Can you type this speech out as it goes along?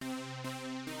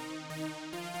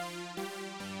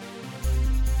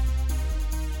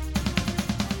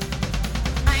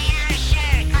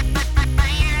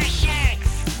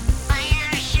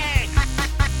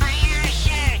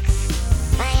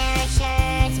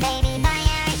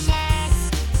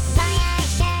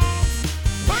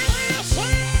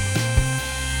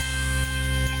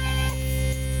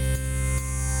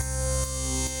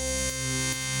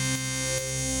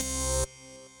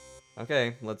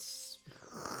Okay, let's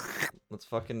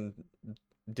fucking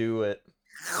do it.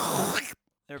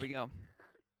 There we go.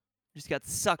 Just got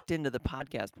sucked into the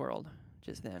podcast world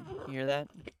just then. You hear that?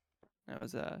 That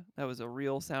was a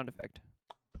real sound effect.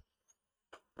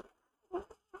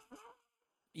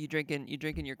 You drinking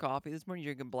your coffee this morning? You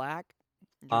drinking black?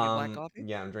 You drinking black coffee?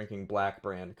 Yeah, I'm drinking Black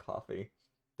brand coffee.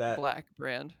 That Black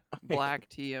brand. Black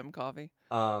TM coffee.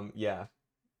 yeah.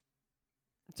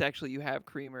 It's actually you have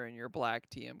creamer in your black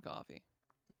TM coffee.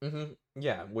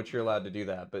 Yeah, which you're allowed to do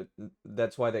that, but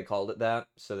that's why they called it that,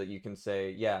 so that you can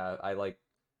say, yeah, I like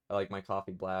my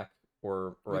coffee black,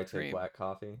 or I With take cream. black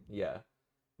coffee. Yeah.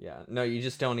 Yeah. No, you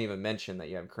just don't even mention that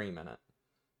you have cream in it.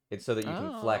 It's so that you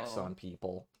can flex Oh. on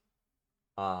people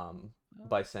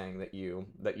by saying that you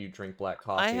drink black I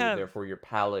coffee, have therefore your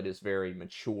palate is very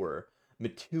mature.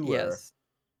 Mature. yes.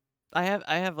 I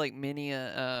have like many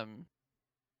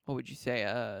what would you say?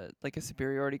 Like a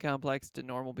superiority complex to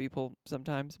normal people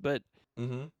sometimes, but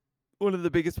Mm-hmm. one of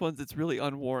the biggest ones that's really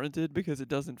unwarranted because it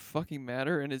doesn't fucking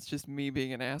matter and it's just me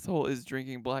being an asshole is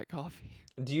drinking black coffee.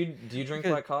 Do you drink Because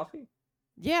black coffee?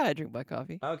 yeah, I drink black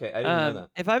coffee. Okay, I didn't know that.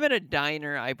 If I'm at a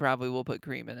diner, I probably will put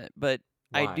cream in it, but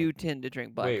I Why? do tend to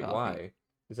drink black Wait, coffee. why?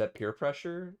 Is that peer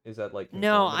pressure? Is that like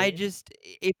No, I conformity? just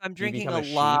if I'm Do you drinking become a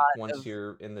a lot sheep once of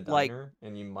you're in the like diner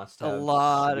and you must a have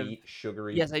lot of sweet,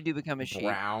 sugary, yes, I do become a sheep.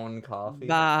 brown coffee?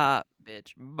 Bah,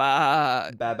 bitch.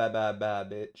 Bah. Ba ba ba ba,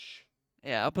 bitch.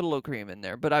 Yeah, I'll put a little cream in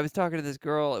there. But I was talking to this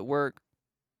girl at work,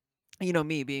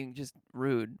 me being just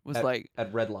rude, was At like,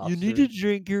 Red "You need to Lobster.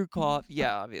 drink your coffee."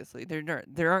 Yeah, obviously.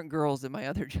 There aren't girls in my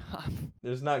other job.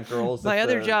 There's not girls My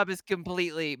other job is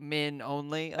completely men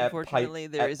only, unfortunately.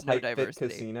 There is no Pipe Fit diversity.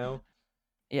 Casino.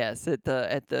 Yes, at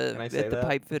the at Can the I say at the that?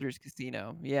 Pipe Fitters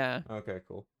Casino. Yeah. Okay,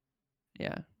 cool.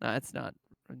 Yeah. No, it's not.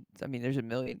 I mean, there's a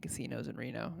million casinos in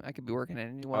Reno. I could be working at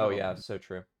any one Oh of yeah, them. so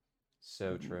true.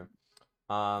 So true.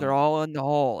 They're Um, all in the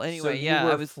hole. so Anyway, you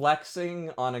yeah, were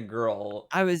flexing on a girl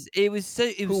it was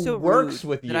who so works rude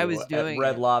with that I you was at doing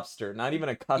Red it. Lobster, not even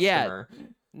a Yeah. customer.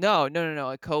 No,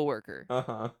 a coworker.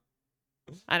 Uh-huh.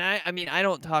 And I mean, I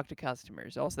don't talk to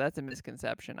customers. Also, that's a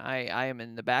misconception. I am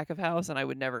in the back of house and I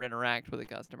would never interact with a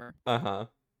customer. Uh-huh.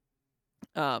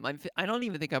 I don't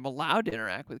even think I'm allowed to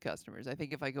interact with customers. I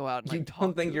think if I go out and You like don't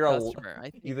talk think to a you're a customer, I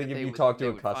you think think that if you talk to they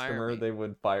a would fire customer, me. they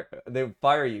would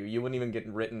fire you. You wouldn't even get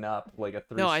written up like a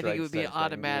three No, I think it strike would be thing. You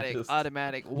would just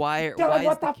automatic. Dylan, Why is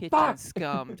what the the kitchen fuck?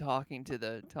 scum talking to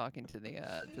the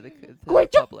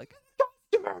Quit your public?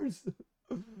 customers.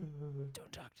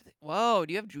 Don't talk to the. Whoa,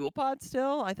 do you have Juul Pod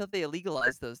still? I thought they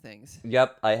illegalized those things.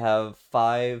 Yep, I have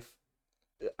 5.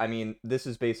 I mean, this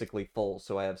is basically full,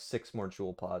 so I have 6 more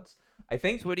Jewel pods. I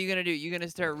think So what are you gonna do? You gonna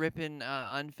start ripping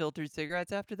unfiltered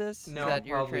cigarettes after this? Is no, that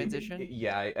your probably transition?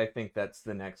 yeah, I think that's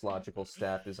the next logical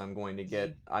step is I'm going to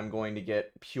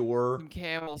get pure Some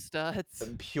Camel studs.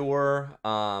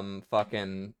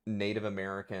 fucking Native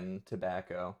American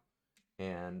tobacco,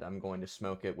 and I'm going to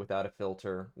smoke it without a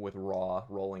filter with raw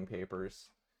rolling papers.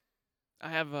 I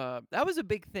have that was a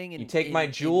big thing You take my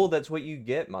in Juul, that's what you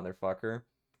get, motherfucker.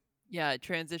 yeah,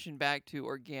 transition back to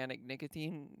organic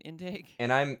nicotine intake.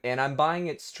 I'm buying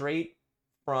it straight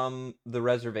from the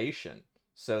reservation.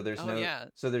 So Oh yeah,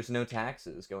 there's no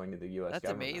taxes going to the US that's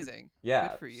government. amazing. Good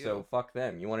Yeah, for so you. fuck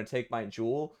them. You want to take my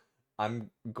jewel?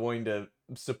 I'm going to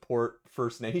support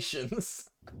First Nations.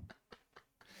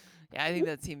 Yeah, I think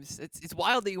that seems it's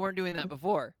wild that you weren't doing that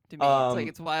before. To me, it's like um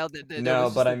it's wild that there no,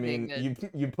 was but just I a thing mean,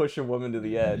 that you push a woman to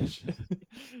the edge.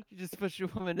 you just push a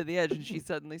woman to the edge and she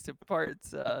suddenly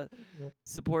supports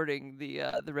supporting the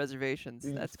reservations.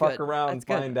 You That's fuck good. around, That's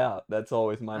good. find out. That's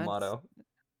always my That's motto.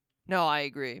 no, I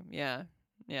agree. Yeah,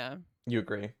 yeah. You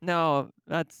agree? No,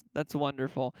 that's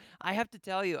wonderful. I have to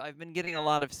tell you, I've been getting a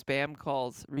lot of spam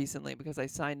calls recently because I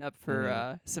signed up for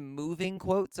Mhm. some moving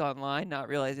quotes online, not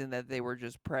realizing that they were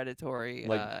just predatory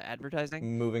Like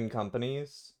advertising. moving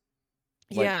companies,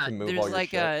 like Yeah, to move all there's your like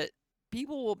shit.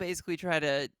 people will basically try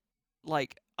to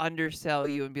like undersell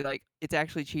you and be like, it's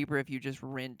actually cheaper if you just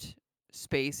rent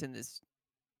space in this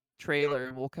trailer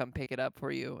and we'll come pick it up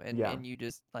for you Yeah. and you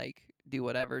just like do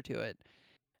whatever to it.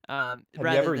 Have you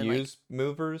Rather ever than like used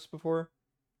movers before?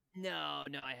 no,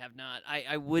 I have not. I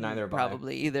Neither wouldn't have I.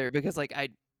 probably either because like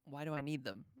why do I need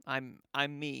them? I'm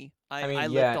me. I I mean,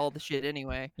 lift yeah, all the shit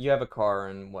anyway. you have a car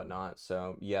and whatnot,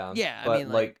 so yeah. Yeah, I But mean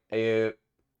like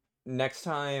next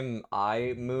time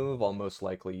I move, I'll most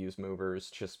likely use movers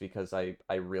just because I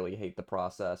really hate the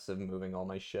process of moving all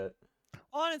my shit.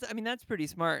 honest, I mean that's pretty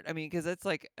smart. I mean cuz that's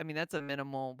like I mean that's a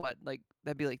minimal what like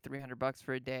that'd be like $300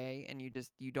 for a day and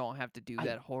you don't have to do I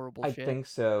that horrible I shit. think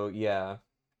so, yeah.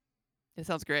 It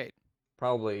sounds great.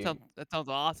 Probably That sounds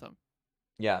awesome.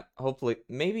 Yeah, hopefully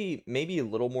maybe a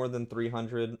little more than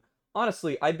 300.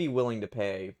 Honestly, I'd be willing to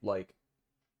pay like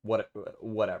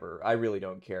whatever. I really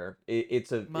don't care.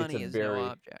 It's a Money is no very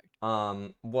object.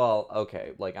 well,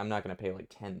 okay, like I'm not gonna pay like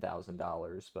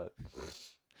 $10,000, but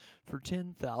For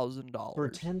 $10,000. for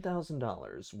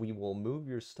 $10,000, we will move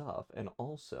your stuff and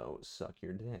also suck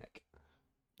your dick.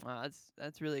 Wow,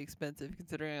 that's really expensive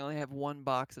considering I only have one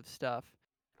box of stuff.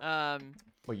 Um,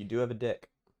 Well, you do have a dick.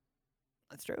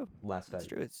 that's true. Last That's I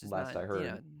true. It's just last not, I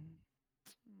heard.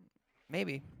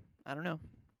 maybe. I don't know.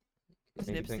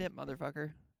 Maybe Snip, think snip,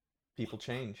 motherfucker. people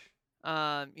change.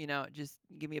 Just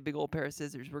give me a big old pair of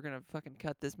scissors. We're gonna fucking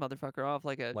cut this motherfucker off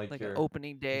like a Like your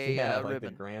opening day yeah, like the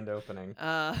ribbon. grand opening.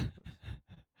 Uh,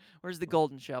 where's the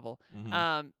golden shovel?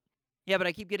 Hmm. Yeah, but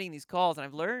I keep getting these calls, and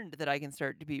I've learned that I can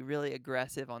start to be really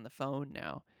aggressive on the phone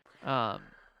now. Um,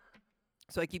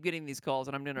 so I keep getting these calls,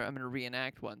 and I'm gonna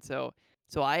reenact one. So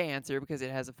I answer because it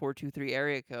has a 423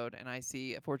 area code, and I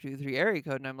see a 423 area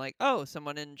code, and I'm like, oh,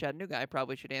 someone in Chattanooga. I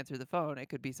probably should answer the phone. It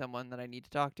could be someone that I need to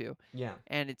talk to, Yeah.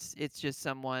 and it's just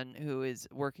someone who is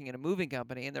working in a moving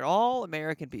company, and they're all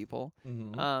American people.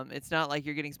 Hmm. It's not like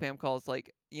you're getting spam calls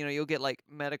like you'll get like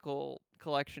medical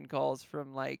collection calls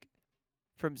from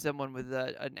someone with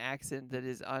an accent that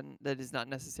is not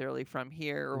necessarily from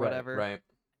here or Right, whatever.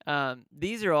 right.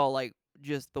 These are all like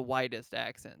just the whitest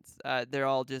accents. They're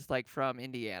all just like from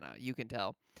Indiana, you can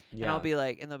tell. And Yeah.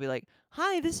 they'll be like,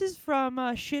 "Hi, this is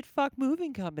from Shit Fuck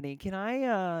Moving Company. Can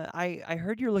I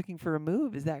heard you're looking for a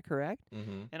move. Is that correct?"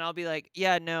 Hmm. And I'll be like,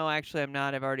 "Yeah, no, actually, I'm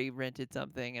not. I've already rented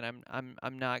something, and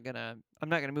I'm not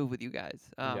gonna move with you guys.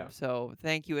 Yeah. So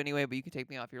thank you anyway, but you can take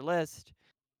me off your list.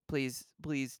 Please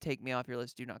take me off your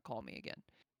list. Do not call me again."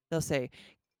 They'll say,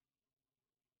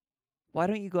 "Why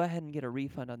don't you go ahead and get a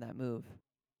refund on that move,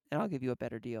 and I'll give you a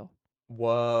better deal." And I'm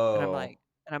Whoa. like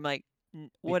and I'm like,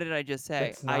 what Be- did I just say?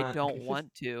 That's I not don't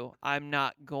want to. I'm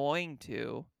not going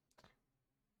to.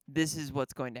 This is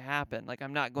what's going to happen. Like,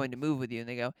 I'm not going to move with you." And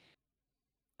they go,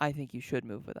 "I think you should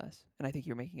move with us. And I think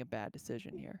you're making a bad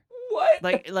decision here." what?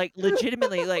 Like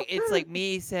legitimately, like it's like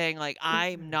me saying like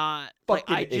I'm not like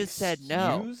Fucking I just said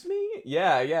no. excuse me?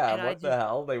 Yeah, yeah. And I What the just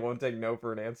hell? They won't take no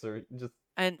for an answer. Just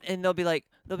and they'll be like,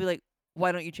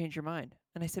 "Why don't you change your mind?"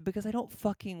 And I said, "Because I don't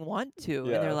fucking want to." And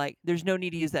they're yeah. like, "There's no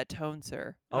need to use that tone,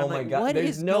 sir." And Oh I'm my like, god. "What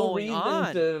There's is no going reason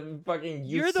on? to fucking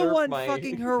You're the usurp one my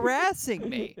fucking harassing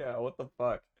me." Yeah, what the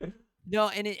fuck? No,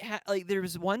 and like there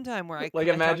was one time where Like I talked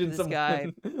to imagine this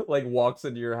guy. someone like walks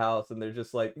into your house and they're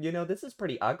just like, this is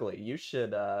pretty ugly. You You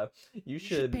should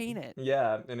should paint it.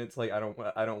 yeah, and it's like I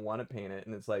don't want to paint it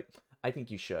and it's like I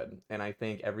think you should. And I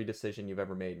think every decision you've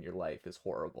ever made in your life is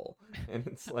horrible. And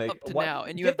it's like, Up to what? now,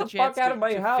 and you have Get the the fuck chance out of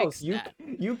my to house. fix You that.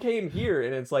 you came here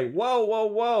and it's like, whoa, whoa,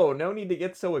 whoa. No need to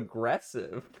get so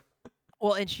aggressive.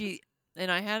 Well, and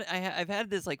I've had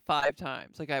this like 5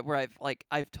 times, like where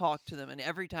I've talked to them, and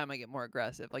every time I get more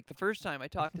aggressive. Like the first time I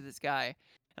talked to this guy,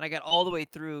 and I got all the way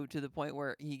through to the point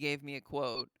where he gave me a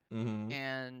quote, Mm-hmm.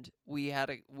 and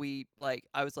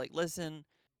I was like, "Listen,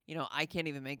 I can't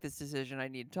even make this decision. I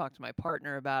need to talk to my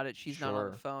partner about it. She's not on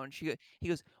the Sure. phone." He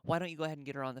goes, "Why don't you go ahead and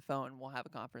get her on the phone and we'll have a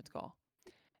conference call?"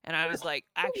 And I was like,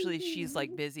 "Actually, she's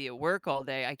like busy at work all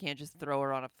day. I can't just throw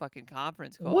her on a fucking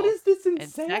conference What call. is this And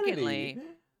insanity? secondly,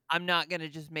 I'm not gonna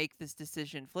just make this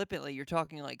decision flippantly. You're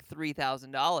talking like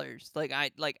 $3,000.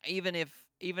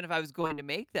 Even if I was going to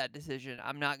make that decision,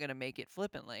 I'm not gonna make it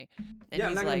flippantly." And Yeah,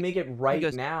 I'm not gonna make it he right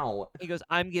goes, now.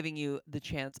 "I'm giving you the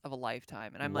chance of a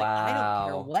lifetime." And I'm like, "I don't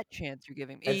care Wow. what chance you're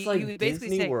giving me." It's He like would basically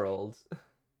Disney say, World.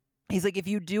 he's like, "If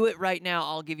you do it right now,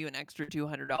 I'll give you an extra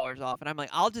 $200 off." And I'm like,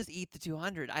 "I'll just eat the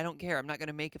 200. I don't care. I'm not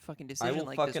gonna make a fucking I decision will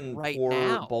like this fucking right pour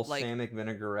now." balsamic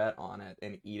vinaigrette on it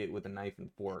and eat it with a knife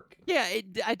and fork. Yeah,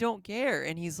 I don't care.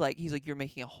 And he's like, "You're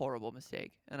making a horrible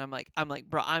mistake." And I'm like,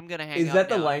 "Bro, I'm gonna hang Is up that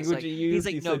the now." And language you he's used?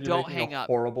 like, You "No, said you're don't making a hang up."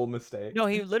 horrible mistake. No,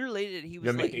 he literally did.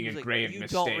 You're making a grave "You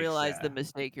don't mistake, realize the sir.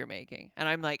 mistake you're making." And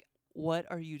I'm like, "What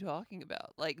are you talking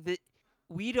about? Like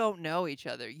we don't know each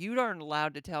other. You aren't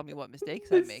allowed to tell me what mistakes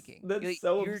I'm That's making. that's Like,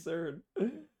 so you're absurd.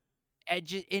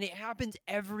 and it happens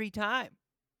every time.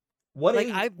 What Like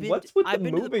is what's with the I've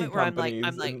been to the moving point where companies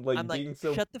and like I'm like, being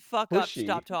so "Shut the fuck up. pushy?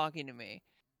 Stop talking to me."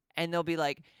 And they'll be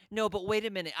like, "No, but wait a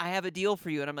minute. I have a deal for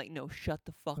you." And I'm like, "No, shut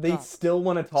the fuck They up. still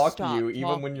want to talk to Stop you even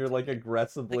when talking you're to like me." Like I'm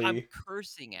aggressively.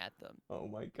 cursing at them. Oh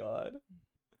my god.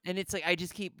 And it's like I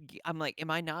just I'm like,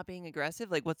 "Am I not being aggressive?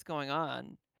 Like what's going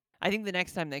on?" I think the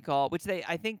next time they call, which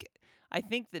I think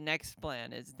the next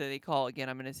plan is that they call again.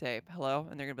 I'm gonna say hello,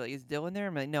 and they're gonna be like, "Is Dylan there?"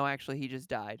 I'm like, "No, actually, he just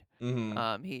died.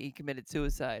 Mm-hmm. He committed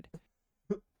suicide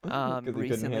Because he couldn't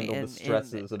recently, handle the and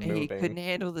stresses of he moving. couldn't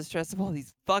handle the stress of all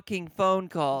these fucking phone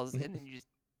calls." And then you just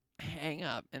hang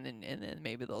up, and then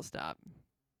maybe they'll stop.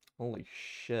 Holy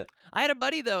shit. I had a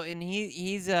buddy though, and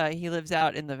he lives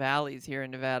out in the valleys here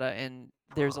in Nevada, and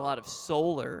there's a lot of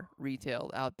solar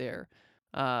retail out there,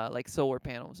 like solar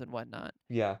panels and whatnot.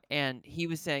 Yeah. And he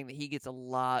was saying that he gets a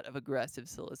lot of aggressive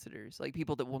solicitors, like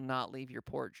people that will not leave your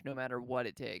porch no matter what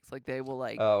it takes. Like they will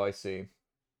Oh, I see.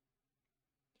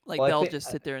 like Well, I they'll think just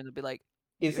sit there and they'll be like,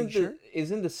 Are you isn't the sure?"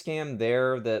 isn't the scam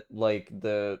there that like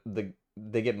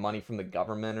they get money from the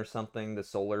government or something, the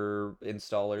solar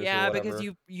installers or Yeah, because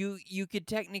whatever? you could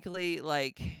technically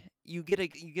like you get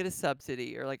a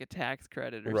subsidy or like a tax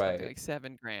credit or something Right. like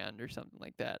 7 grand or something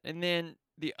like that. And then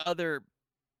the other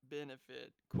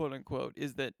benefit, quote unquote,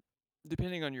 is that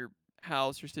depending on your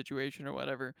house or situation or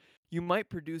whatever, you might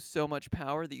produce so much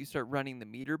power that you start running the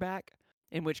meter back.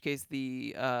 In which case,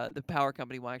 the power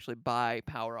company will actually buy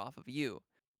power off of you.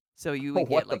 So you would get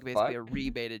What the like basically fuck? a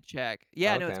rebated check.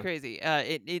 Yeah, no, it's Okay. crazy.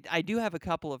 I do have a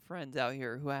couple of friends out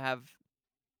here who have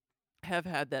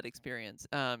had that experience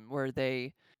where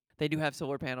they do have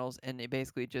solar panels and they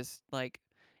basically just like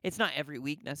it's not every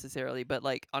week necessarily, but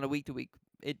like on a week to week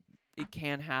it it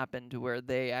can happen to where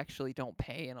they actually don't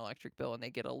pay an electric bill and they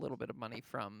get a little bit of money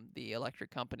from the electric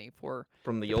company for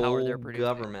From the the power they're old producing.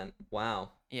 government.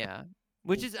 Wow. Yeah.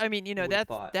 Which is I mean, Who would have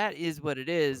thought? that is what it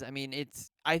is. I mean,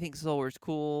 it's I think solar's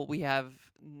cool. We have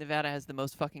Nevada has the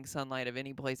most fucking sunlight of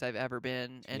any place I've ever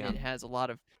been, and Yeah. it has a lot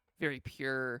of very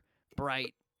pure,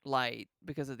 bright light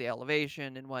because of the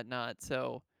elevation and whatnot.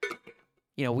 So,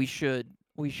 we should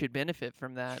benefit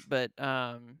from that. But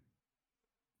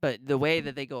the way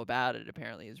that they go about it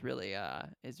apparently is really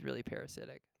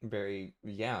parasitic. Very,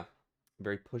 yeah.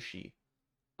 Very pushy.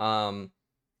 Um,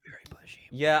 Very pushy.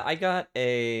 yeah, I got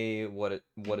a what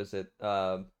is it?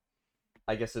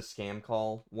 I guess a scam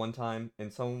call one time,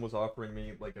 and someone was offering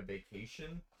me like a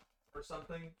vacation or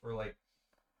something, or like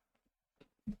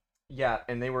yeah,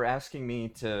 and they were asking me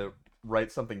to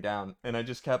write something down, and I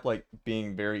just kept like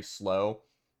being very slow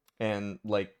and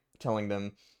like telling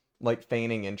them like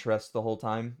feigning interest the whole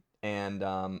time, and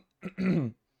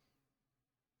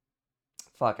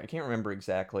fuck, I can't remember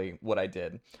exactly what I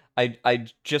did. I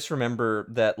just remember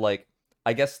that like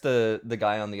I guess the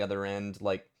guy on the other end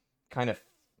like kind of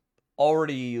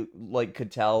already like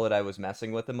could tell that I was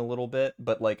messing with him a little bit,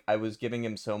 but like I was giving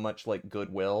him so much like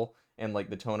goodwill and like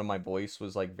the tone of my voice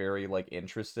was like very like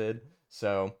interested.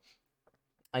 So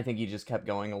I think he just kept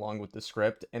going along with the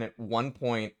script, and at one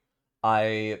point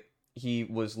I he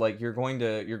was like, you're going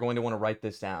to want to write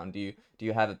this down. Do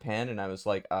you have a pen?" And I was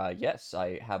like, yes,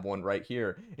 I have one right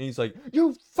here." And he's like,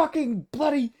 "You fucking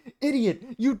bloody idiot.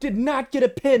 You did not get a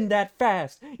pen that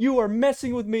fast. You are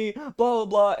messing with me, blah blah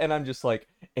blah." And I'm just like,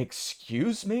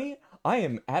 "Excuse me? I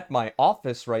am at my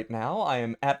office right now. I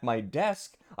am at my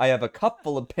desk. I have a cup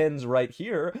full of pens right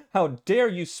here. How dare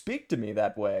you speak to me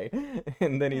that way?"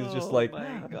 And then he's just Oh like,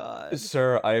 my god.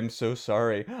 "Sir, I am so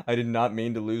sorry. I did not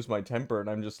mean to lose my temper." And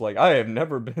I'm just like, "I have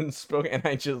never been spoken." And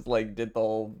I just like did the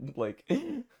whole like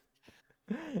I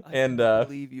and cannot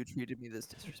believe you treated me this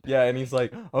yeah, and he's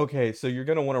disrespectfully. like, "Okay, so you're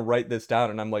gonna want to write this down."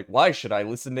 And I'm like, "Why should I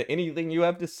listen to anything you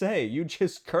have to say? You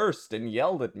just cursed and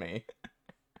yelled at me."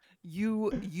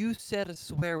 You said a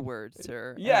swear word,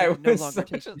 sir, and I Yeah, can it no was longer such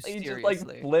take a, you he just like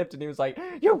seriously. flipped and he was like,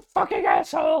 "You fucking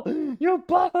asshole! You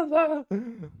blah blah blah."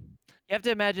 You have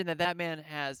to imagine that that man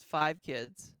has 5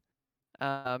 kids.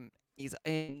 He's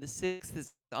in the 6th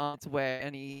is on its way,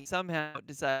 and he somehow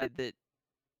decided that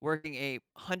working a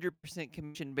 100%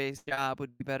 commission-based job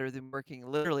would be better than working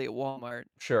literally at Walmart.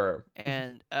 Sure.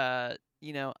 And, I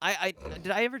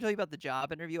did I ever tell you about the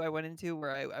job interview I went into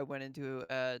where I went into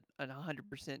a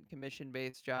 100%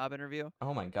 commission-based job interview?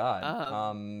 Oh my God.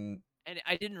 Um, and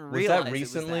I didn't Was that realize it was that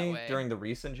recently way. during the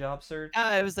recent job search?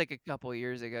 It was like a couple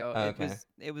years ago. Okay.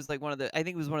 It was like one of the I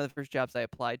think it was one of the first jobs I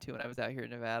applied to when I was out here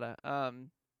in Nevada.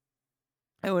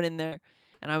 I went in there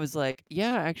and I was like,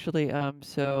 "Yeah, actually,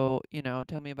 so,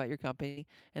 tell me about your company."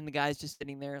 And the guy's just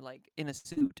sitting there like in a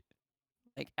suit,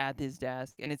 like at his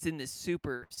desk, and it's in this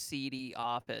super seedy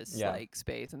office Yeah. like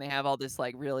space, and they have all this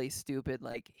like really stupid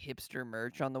like hipster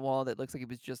merch on the wall that looks like it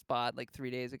was just bought like 3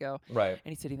 days ago. Right.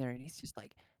 And he's sitting there and he's just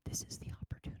like, "This is the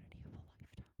opportunity of a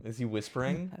lifetime. Is he You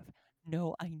whispering? have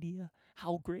no idea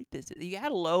how great this is." He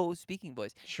had a low speaking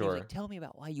voice. He was like, Sure. "Tell me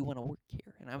about why you want to work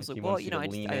here." And I was Like like, he "Well, wants you to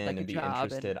lean I'd in like a and be job." And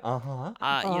interested. Uh-huh.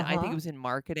 I think it Uh-huh. was in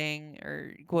marketing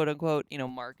or quote unquote,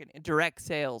 marketing. Direct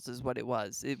sales is what it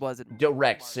was. It wasn't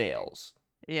Direct marketing. sales.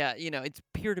 Yeah, it's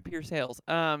peer to peer sales.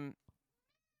 And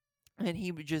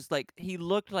he would just like he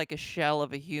looked like a shell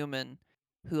of a human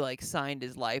who like signed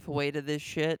his life away to this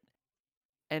shit,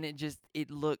 and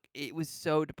it was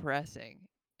so depressing.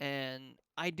 And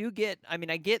I mean,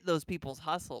 I get those people's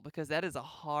hustle because that is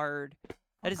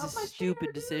that is a How's my skater stupid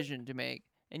doing? decision to make,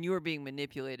 and you are being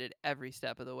manipulated every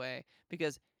step of the way.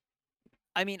 Because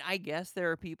I mean, I guess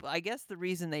there are people. I guess the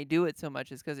reason they do it so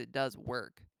much is because it does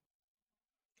work.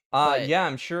 But Yeah,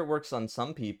 I'm sure it works on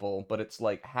some people, but it's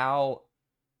like how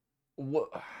what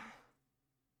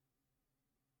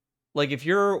like if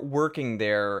you're working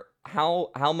there,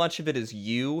 how much of it is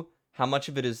you? How much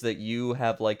of it is that you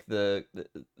have like the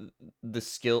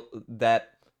skill that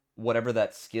whatever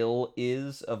that skill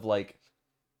is of like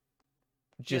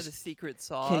yeah, the just secret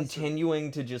sauce of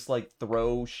continuing to just like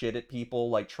throw shit at people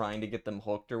like trying to get them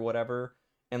hooked or whatever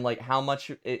and like how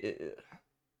much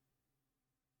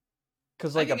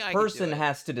because I like a think I could do person it.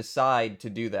 has to decide to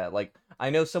do that. Like I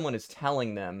know someone is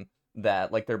telling them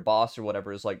that like their boss or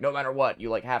whatever is like no matter what you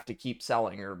like have to keep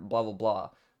selling or blah blah blah.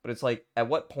 But it's like at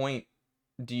what point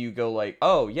do you go like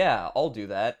oh yeah I'll do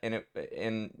that and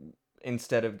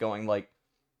instead of going like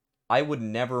I would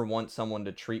never want someone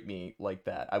to treat me like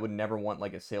that. I would never want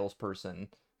like a salesperson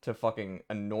to fucking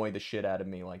annoy the shit out of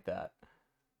me like that.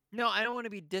 No, I don't want to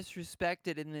be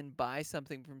disrespected and then buy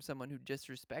something from someone who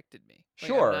disrespected me.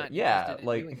 Like, I'm Sure, not yeah, interested in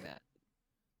like doing that.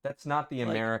 that's not the Like,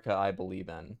 America I believe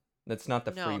in. That's not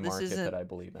the free no, this market that isn't. I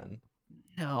believe in.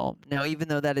 No, even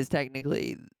though that is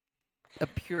technically a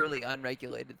purely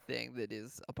unregulated thing that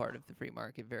is a part of the free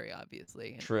market, very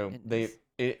obviously, True. and is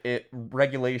It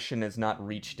regulation has not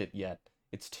reached it yet.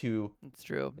 It's too it's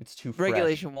true. it's too fresh.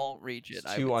 Regulation won't reach It's it,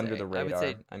 I too would under say. the I would say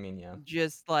radar. I mean, yeah.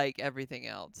 just like everything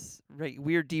else,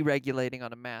 we're deregulating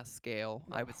on a mass scale,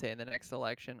 I would say, in the next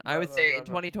election. I would say in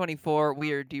 2024,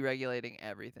 we are deregulating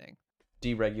everything.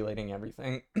 Deregulating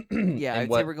everything. Yeah, I And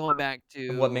would say we're going back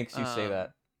what to makes you say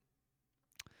that?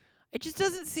 it just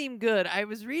doesn't seem good. I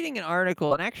was reading an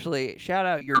article, and actually, shout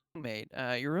out your roommate.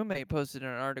 Your roommate posted an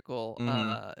article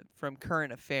Mhm. from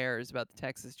Current Affairs about the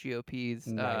Texas GOP's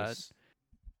Nice.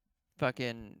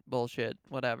 fucking bullshit,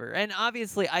 whatever. And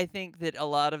obviously, I think that a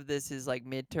lot of this is like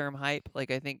midterm hype.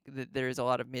 Like, I think that there's a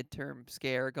lot of midterm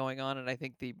scare going on, and I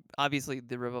think obviously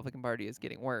the Republican Party is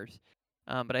getting worse.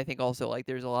 But I think also like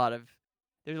there's a lot of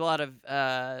there's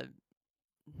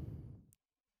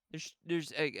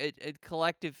a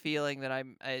collective feeling that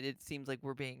it seems like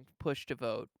we're being pushed to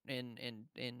vote in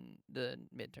the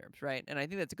midterms, right? And I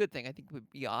think that's a good thing. I think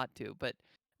we ought to. But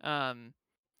um,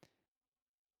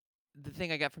 the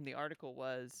thing I got from the article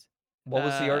was What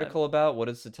was the uh, article about? What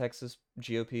is the Texas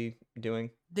GOP doing?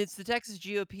 it's the Texas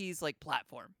GOP's like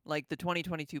platform, like the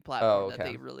 2022 Oh, platform that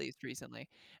okay. they released recently.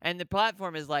 And the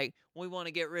platform is like, we want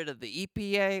to get rid of the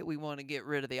EPA, we want to get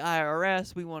rid of the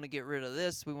IRS, we want to get rid of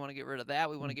this, we want to get rid of that,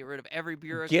 we want to get rid of every Get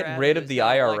bureaucrat rid who of is the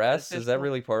not an elected IRS? Is that official.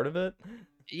 really part of it?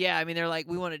 Yeah, I mean, they're like,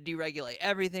 we want to deregulate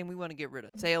everything. We want to get rid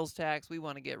of sales tax. We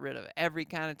want to get rid of every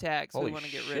kind of tax. Holy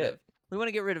shit. We want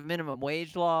to get rid of minimum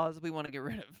wage laws. We want to get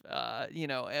rid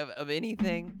of, of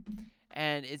anything.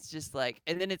 And it's just like,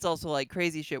 and then it's also like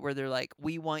crazy shit where they're like,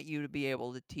 we want you to be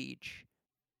able to teach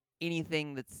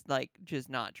anything that's like just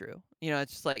not true.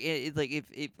 It's just like, it's like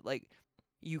if like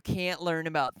you can't learn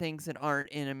about things that aren't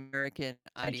in American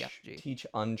ideology. Teach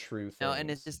untrue And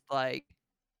it's things. just like,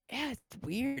 yeah, it's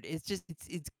weird. It's just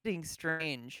it's getting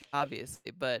strange,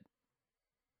 obviously, but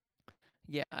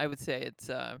yeah, I would say it's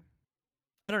I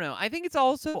don't know. I think it's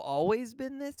also always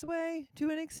been this way to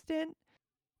an extent,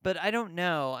 but I don't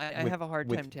know. I have a hard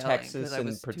time With telling because Texas I in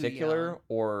was too young. particular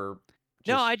or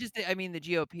No, just I mean the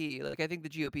GOP. Like I think the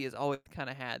GOP has always kind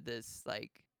of had this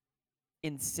like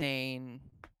insane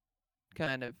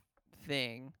kind of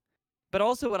thing. But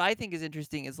also what I think is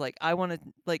interesting is like I want to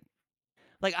like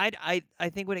I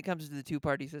think when it comes to the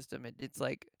two-party system, it's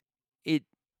like it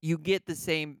you get the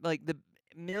same like the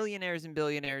millionaires and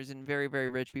billionaires and very very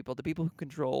rich people, the people who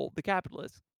control the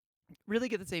capitalists, really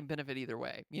get the same benefit either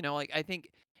way. Like I think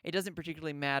it doesn't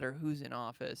particularly matter who's in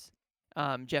office.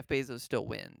 Jeff Bezos still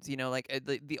wins. Like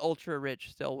the ultra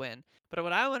rich still win. But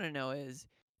what I want to know is,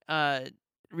 uh,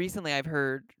 recently I've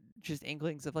heard just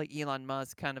inklings of like Elon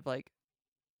Musk kind of like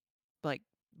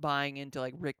buying into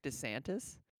like Rick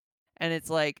DeSantis. And it's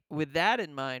like, with that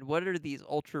in mind, what are these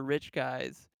ultra rich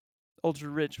guys, ultra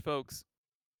rich folks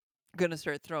going to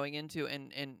start throwing into,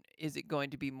 and is it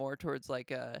going to be more towards like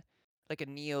a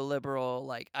neoliberal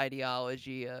like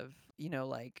ideology of,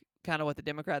 like kind of what the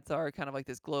Democrats are, kind of like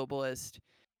this globalist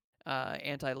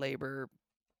anti-labor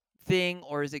thing,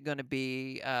 or is it going to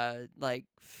be like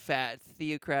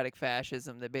theocratic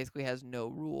fascism that basically has no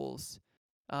rules,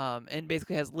 and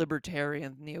basically has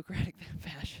libertarian neocratic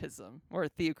fascism or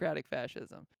theocratic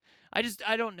fascism? I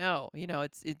don't know.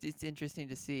 It's interesting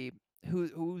to see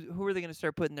who are they going to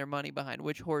start putting their money behind?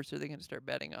 Which horse are they going to start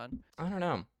betting on? I don't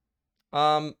know.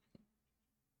 Um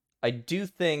I do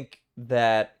think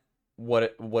that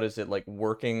what is it like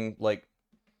working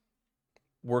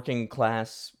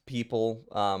class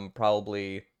people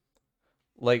probably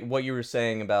like what you were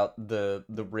saying about the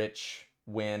rich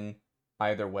win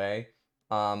either way.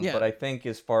 But Yeah. I think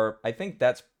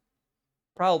that's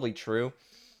probably true.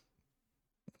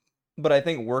 But I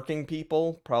think working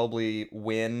people probably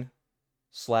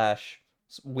slash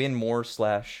win more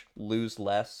slash lose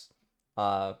less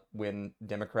when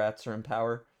Democrats are in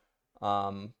power.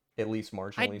 At least I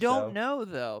marginally don't so. know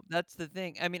though. That's the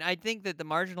thing. I mean, I think that the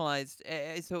marginalized.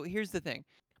 So here's the thing.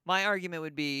 My argument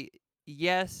would be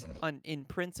yes, in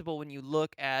principle, when you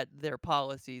look at their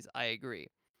policies, I agree.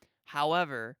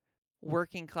 However,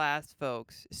 working class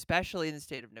folks, especially in the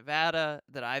state of Nevada,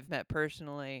 that I've met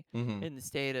personally, Hmm. in the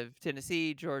state of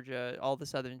Tennessee, Georgia, all the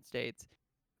southern states,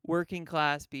 working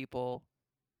class people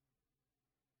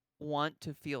want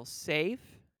to feel safe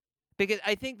because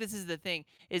I think this is the thing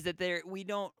is that there we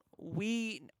don't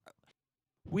we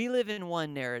live in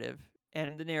one narrative,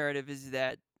 and the narrative is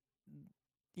that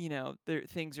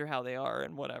things are how they are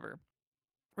and whatever.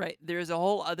 Right? There's a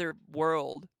whole other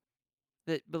world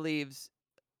that believes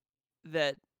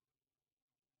that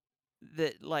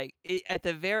at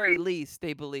the very least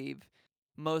they believe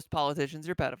most politicians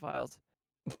are pedophiles.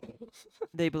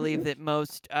 They believe that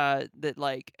most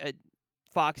that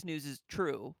Fox News is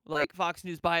true. Like Fox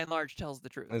News by and large tells the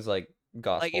truth. It's like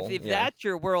Like if gospel, if yeah. that's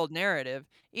your world narrative,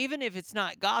 even if it's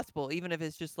not gospel, even if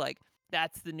it's just like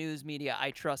that's the news media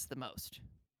I trust the most.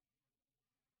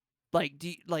 Like do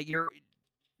you, like you're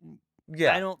I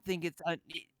Yeah. don't think it's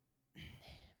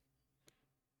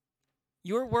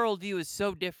your worldview is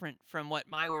so different from what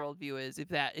my worldview is. If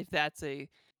that's a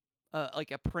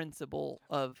principle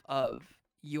of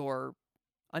your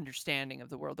understanding of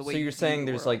the world, the way So you're you view saying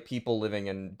the there's world. like people living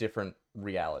in different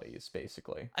realities,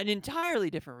 basically. An entirely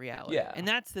different reality. Yeah. And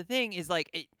that's the thing is I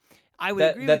would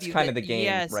That agree with that's you kind that of the game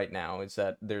yes, right now is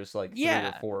that there's like three or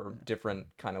yeah. four different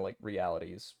kind of like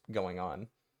realities going on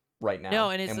right No, now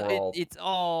and and we're all it's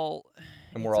all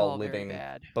very living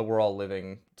bad. but we're all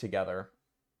living together.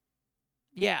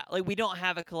 Yeah, like we don't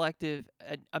have a collective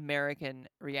American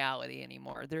reality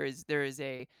anymore. There is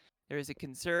a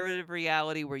conservative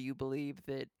reality where you believe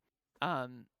that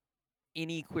um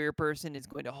any queer person is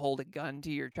going to hold a gun to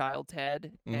your child's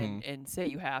head Mhm. and say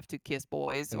you have to kiss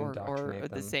boys And or indoctrinate the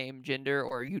them. same gender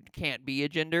or you can't be a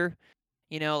gender,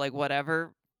 like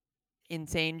whatever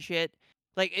insane shit.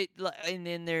 And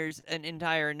then there's an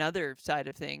entire another side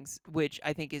of things which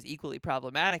I think is equally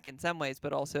problematic in some ways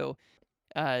but also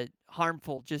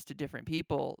harmful just to different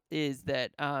people is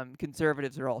that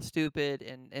conservatives are all stupid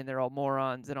and they're all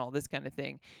morons and all this kind of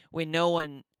thing when no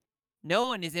one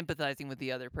is empathizing with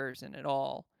the other person at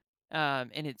all.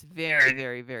 And it's very,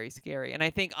 very, very scary. And I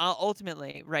think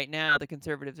ultimately, right now, the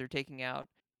conservatives are taking out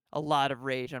a lot of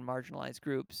rage on marginalized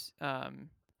groups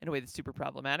in a way that's super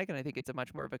problematic. And I think it's a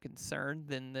much more of a concern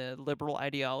than the liberal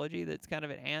ideology that's kind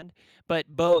of at hand. But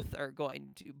both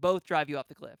drive you off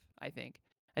the cliff, I think.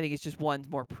 I think it's just one's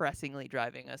more pressingly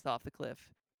driving us off the cliff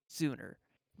sooner.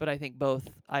 But I think both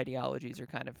ideologies are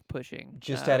kind of pushing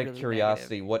Just out of really negative.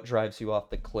 curiosity, what drives you off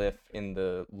the cliff in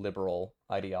the liberal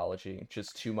ideology?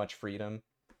 Just too much freedom?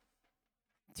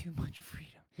 Too much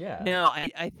freedom. Yeah. No,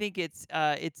 I think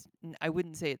I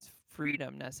wouldn't say it's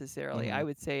freedom necessarily. I Mhm.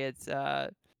 would say it's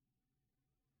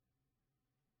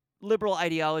liberal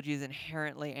ideology is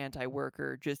inherently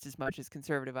anti-worker just as much as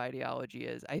conservative ideology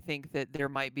is. I think that there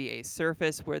might be a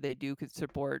surface where they do could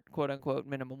support quote unquote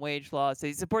minimum wage laws.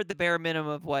 They support the bare minimum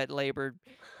of what labor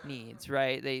needs,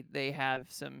 right? They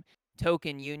have some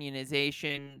token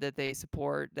unionization that they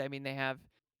support. I mean, they have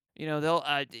they'll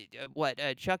what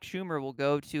Chuck Schumer will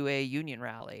go to a union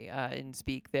rally and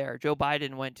speak there. Joe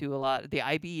Biden went to a lot the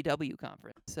IBEW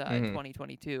conference in Mhm.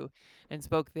 2022 and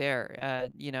spoke there.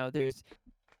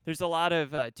 There's a lot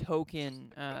of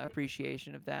token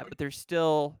appreciation of that, but there's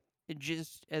still,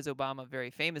 just as Obama very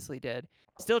famously did,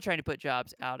 still trying to put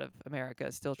jobs out of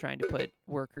America, still trying to put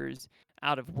workers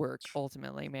out of work,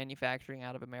 ultimately manufacturing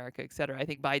out of America, et cetera. I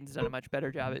think Biden's done a much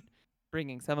better job at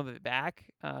bringing some of it back.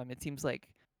 It seems like,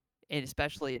 and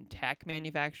especially in tech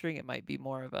manufacturing, it might be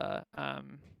more of a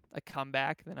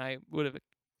comeback than I would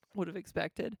have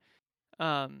expected.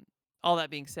 Um, all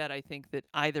that being said, I think that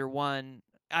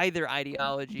either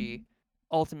ideology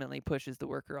ultimately pushes the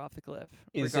worker off the cliff,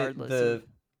 Is it regardless of. the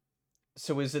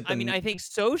so is it I mean, the I think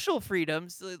social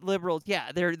freedoms, liberals,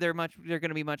 yeah, they're going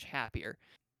to be much happier.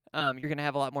 You're going to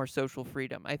have a lot more social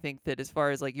freedom. I think that as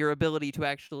far as like your ability to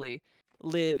actually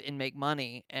live and make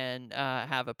money and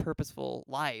have a purposeful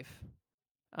life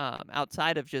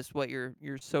outside of just what your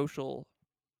social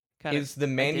kind of Is the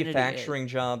identity is. manufacturing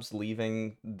jobs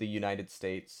leaving the United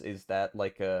States, is that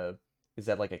like a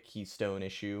keystone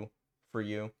issue for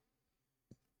you?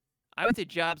 I would say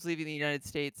jobs leaving the United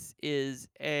States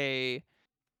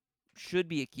should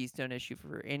be a keystone issue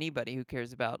for anybody who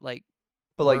cares about like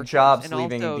But like workers, jobs and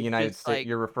leaving the also United just States, like,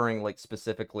 you're referring like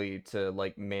specifically to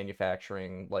like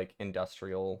manufacturing, like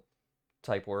industrial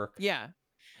type work? yeah.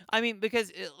 I mean,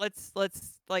 because let's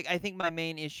like, I think my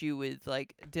main issue with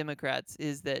like Democrats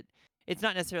is that it's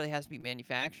not necessarily has to be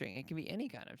manufacturing. It can be any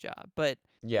kind of job. But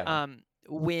Yeah. um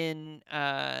when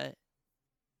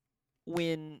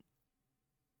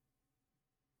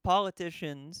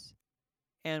politicians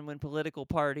and when political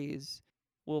parties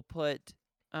will put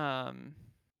um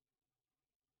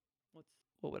what's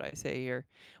what would I say here?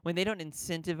 When they don't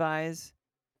incentivize,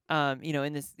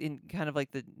 in kind of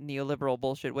like the neoliberal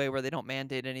bullshit way where they don't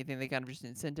mandate anything, they kind of just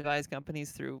incentivize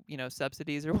companies through,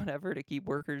 subsidies or whatever to keep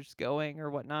workers going or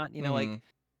whatnot. Like Mhm.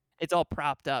 it's all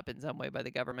propped up in some way by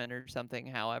the government or something.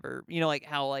 However, like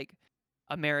how like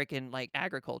American like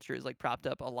agriculture is like propped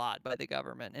up a lot by the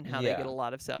government and how they get a Yeah.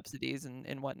 lot of subsidies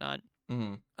and whatnot.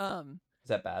 Mhm. Um, Is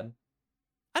that bad?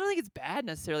 I don't think it's bad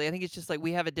necessarily. I think it's just like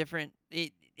we have a different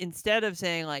instead of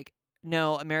saying like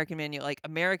no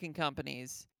American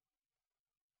companies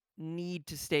need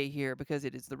to stay here because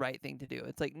it is the right thing to do.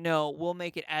 It's like no, we'll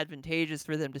make it advantageous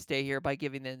for them to stay here by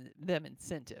giving them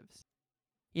incentives.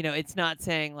 It's not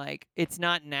saying like it's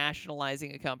not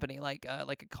nationalizing a company like a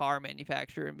car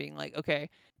manufacturer and being like, okay,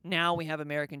 now we have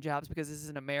American jobs because this is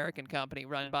an American company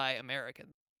run by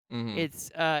Americans. Mhm.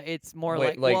 It's more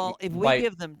Wait, like, like well, if we by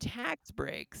give them tax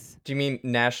breaks. do you mean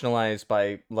nationalize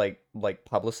by like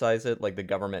publicize it, like the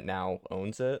government now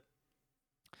owns it?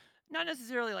 Not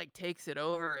necessarily like takes it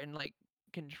over and like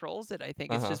controls it. I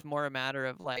think it's Uh-huh. just more a matter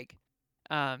of like,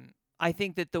 I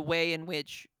think that the way in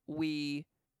which we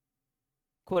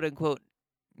quote unquote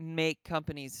make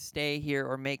companies stay here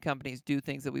or make companies do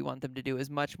things that we want them to do is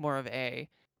much more of a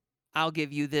I'll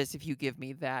give you this if you give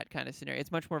me that kind of scenario.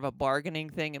 It's much more of a bargaining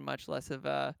thing and much less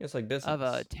It's like of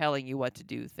a business. telling you what to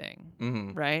do thing,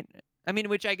 Mhm. right? I mean,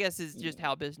 which I guess is just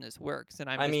how business works, and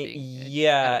I'm I just mean, being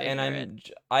kind yeah, of and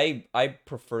ignorant. I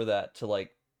prefer that to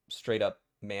like straight up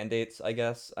mandates, I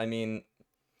guess. I mean,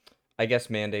 I guess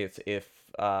mandates if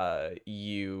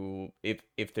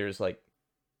if there's like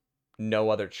no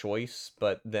other choice,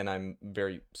 but then I'm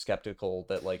very skeptical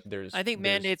that like I think there's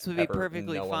mandates would be ever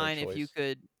perfectly no other fine choice.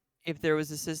 if there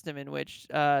was a system in which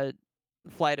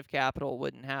flight of capital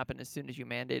wouldn't happen as soon as you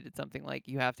mandated something like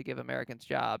you have to give Americans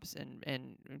jobs and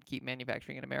keep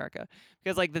manufacturing in America.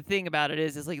 Because like the thing about it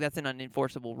is like that's an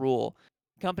unenforceable rule.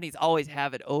 Companies always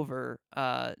have it over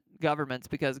governments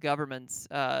because governments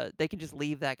they can just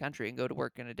leave that country and go to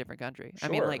work in a different country. I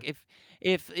mean, like Sure.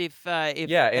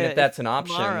 Yeah, and if if that's an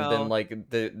option, then tomorrow like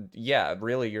yeah,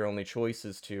 really your only choice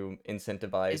is to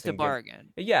is incentivize to and give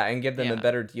bargain. yeah, and give them a Yeah.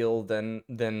 better deal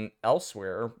than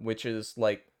elsewhere, which is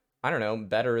like I don't know,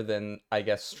 better than I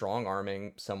guess strong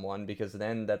arming someone because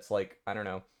then that's like I don't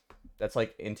know, that's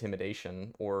like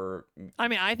intimidation or I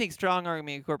mean, I think strong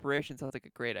arming a corporation sounds like a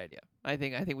great idea. I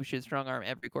think we should strong arm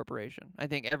every corporation. I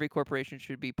think every corporation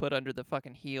should be put under the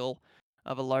fucking heel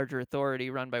of a larger authority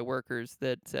run by workers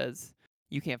that says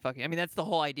you can't fucking. I mean, that's the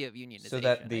whole idea of so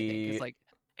that unionization. I think is the like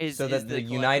is so is that the the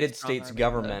collective United strong States arming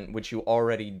of the. government, which you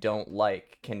already don't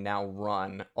like, can now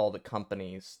run all the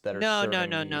companies that are No, no, serving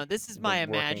no, no. This is the my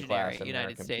working imaginary class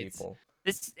United American States. people.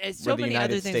 So Where the many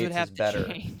other United things would States is have to better.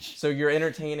 change. So you're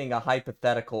entertaining a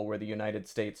hypothetical where the United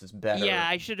States is Yeah, better.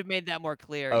 I should have made that more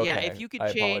clear. Yeah, if Okay, you could I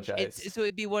change apologize. so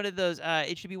it'd be one of those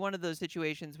it should be one of those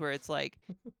situations where it's like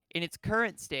in its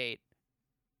current state,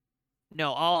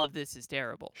 no, all of this is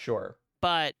terrible. Sure.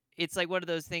 But it's like one of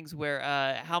those things where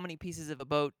how many pieces of a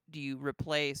boat do you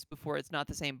replace before it's not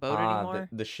the same boat Ah, anymore?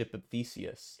 the ship of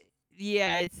Theseus.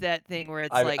 Yeah, it's that thing where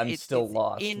it's like I'm still it's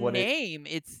lost. in What it? name,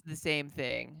 it's the same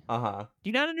thing. Uh-huh. Do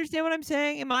you not understand what I'm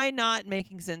saying? Am I not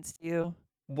making sense to you?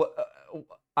 What?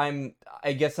 I'm.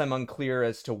 I guess I'm unclear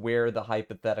as to where the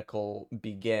hypothetical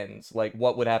begins. Like,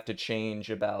 what would have to change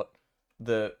about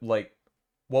the like?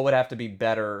 What would have to be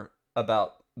better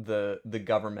about the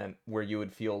government where you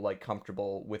would feel like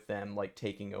comfortable with them like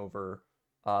taking over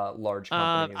large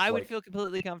companies I would like feel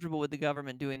completely comfortable with the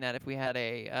government doing that if we had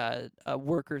a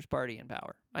workers' party in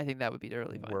power. I think that would be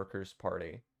totally fine. Workers'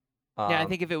 Party. Yeah, I Um,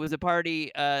 think if it was a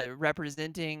party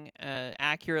representing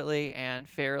accurately and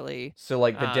fairly so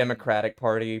like the um, Democratic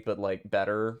Party, but like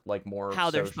better, like more how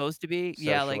they're supposed to be,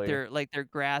 yeah, socially. like they're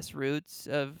grassroots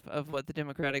of what the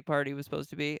Democratic Party was supposed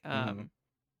to be. Mm-hmm.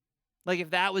 Like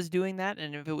if that was doing that,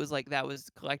 and if it was like that was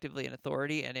collectively an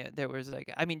authority, and there was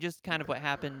like, I mean, just kind of what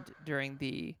happened during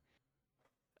the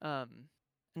um,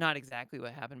 not exactly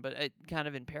what happened, but it kind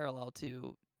of in parallel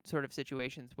to sort of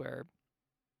situations where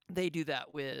they do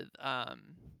that with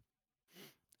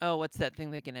oh, what's that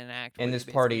thing they can enact where And you this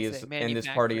basically party say is and this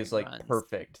party is manufacturing like runs.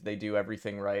 perfect. They do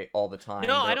everything right all the No, time.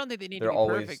 I They're don't think they need to they're be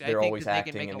always perfect. I they're think always that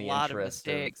they can acting make in a the lot of interest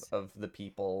mistakes. of the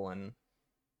people. And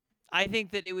I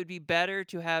think that it would be better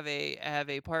to have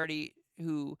a party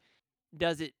who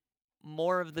does it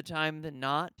more of the time than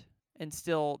not and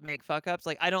still make fuck ups.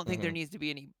 Like I don't think there Mhm. needs to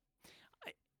be any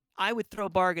I, I would throw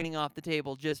bargaining off the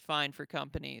table just fine for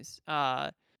companies.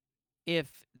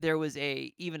 If there was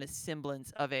even a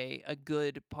semblance of a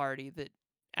good party that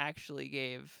actually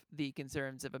gave the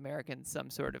concerns of Americans some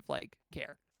sort of like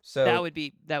care. So That would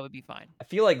be fine. I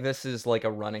feel like this is like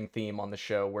a running theme on the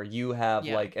show where you have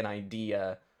Yeah. like an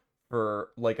idea for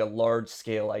like a large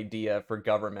scale idea for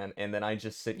government, and then I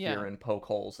just sit here Yeah. and poke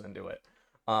holes into it.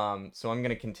 So I'm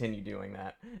gonna continue doing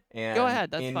that. Go And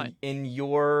ahead, that's fine. in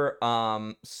your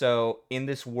so in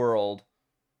this world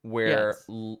where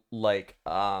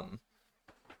Yes.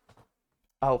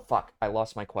 oh fuck, I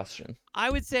lost my question. I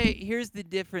would say here's the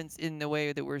difference in the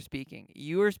way that we're speaking.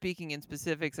 You are speaking in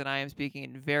specifics and I am speaking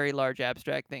in very large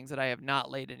abstract things that I have not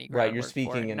laid any Right, groundwork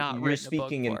for and not you're written a book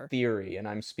speaking in for. theory, and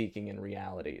I'm speaking in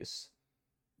realities.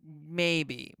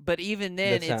 Maybe, but even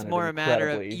then, That it's sounded more a matter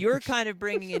of incredibly you're kind of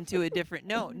bringing into a different.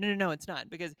 No, it's not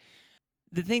because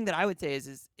the thing that I would say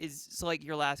is so like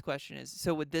your last question is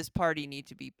so would this party need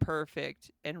to be perfect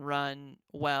and run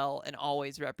well and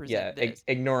always yeah, represent this?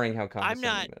 ignoring how I'm condescending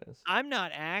not. that is. I'm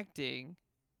not acting.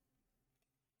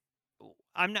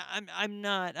 I'm not. I'm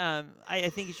not. I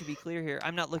think it should be clear here.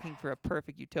 I'm not looking for a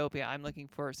perfect utopia. I'm looking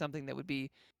for something that would be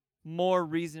more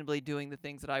reasonably doing the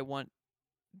things that I want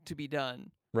to be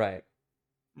done Right.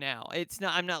 now. It's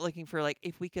not. I'm not looking for like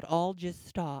if we could all just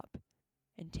stop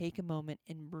and take a moment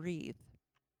and breathe,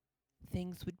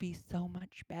 things would be so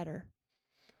much better.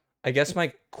 I guess It's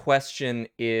my question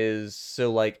is,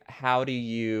 so like how do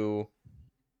you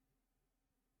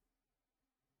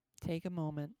take a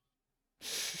moment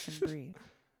and breathe.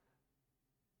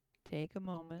 Take a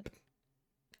moment.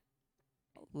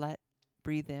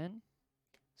 Breathe in.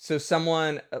 So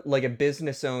someone like a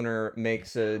business owner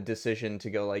makes a decision to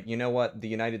go like, you know what, the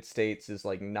United States is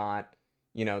like not,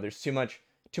 there's too much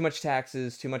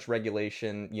taxes, too much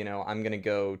regulation, I'm gonna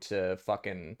go to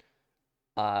fucking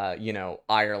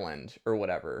Ireland or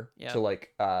whatever Yeah. to like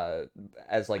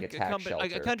as like a tax Like a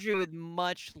shelter. country with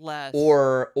much less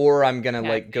Or I'm gonna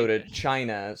like go to taxation.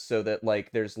 China so that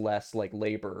like there's less like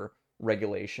labor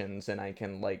regulations and I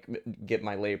can like get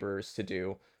my laborers to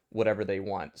do whatever they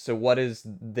want. So what does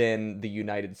then the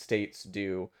United States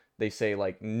do? They say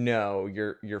like, no,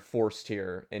 you're forced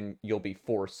here and you'll be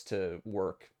forced to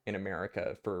work in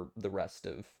America for the rest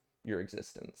of your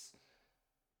existence.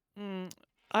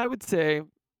 I would say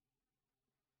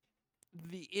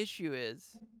the issue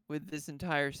is with this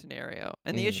entire scenario,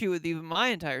 and the Hmm. issue with even my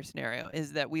entire scenario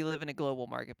is that we live in a global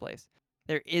marketplace.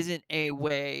 There isn't a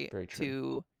way Very true.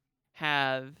 to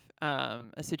have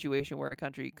a situation where a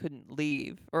country couldn't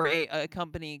leave or a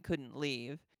company couldn't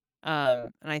leave.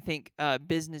 And I think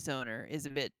business owner is a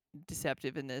bit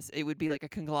deceptive in this. It would be like a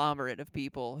conglomerate of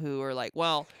people who are like,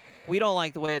 well, we don't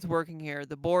like the way it's working here.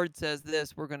 The board says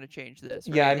this, we're going to change this,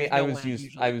 Yeah, right? I And mean, there's no one I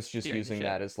usually was just steering the using ship.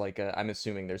 that as like I'm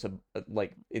assuming there's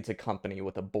like it's a company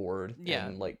with a board Yeah.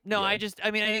 and like No, yeah.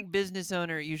 I mean, I think business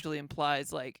owner usually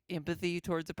implies like empathy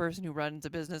towards the person who runs a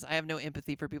business. I have no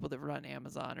empathy for people that run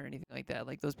Amazon or anything like that.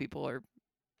 Like those people are,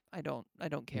 I don't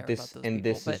care about those people.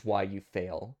 This But is why you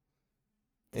fail.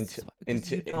 this Until is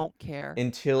because you don't care.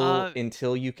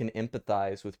 until you can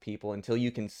empathize with people, until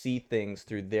you can see things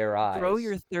through their Grow eyes.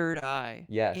 your third eye.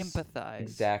 Yes, Empathize.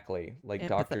 exactly.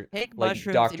 Empathize. Take Like mushrooms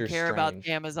and Doctor care about Strange.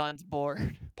 Amazon's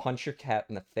board. Punch your cat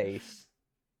in the face.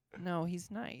 No, he's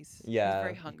nice. He's Yeah.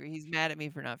 very hungry. He's mad at me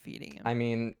for not feeding him. I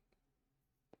mean,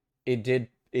 it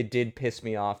did piss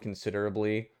me off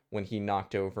considerably when he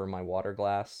knocked over my water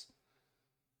glass.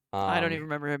 I don't even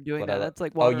remember him doing But that. That's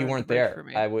like oh, water you under the weren't bridge for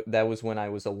there. me. That was when I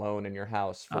was alone in your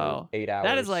house for Oh, 8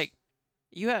 that is hours. like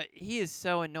he is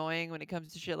so annoying when it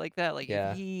comes to shit like that. Like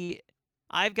if Yeah.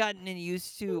 I've gotten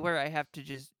used to where I have to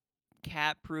just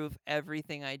cat proof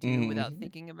everything I do without Mhm.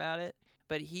 thinking about it,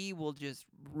 but he will just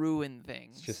ruin It's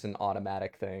things. just an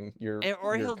automatic thing. Or You're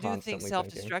he'll do things constantly thinking.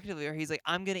 self-destructively or he's like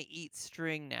I'm going to eat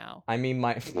string now. I mean,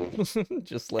 my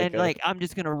just like And a like I'm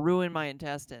just going to ruin my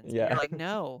intestines. And you're yeah. like,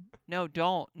 "No. No,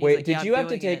 don't." And he's Wait, like, "Yeah, did I'm you have to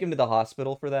doing take it." him to the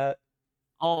hospital for that?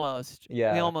 Almost. We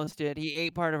Yeah. almost did. He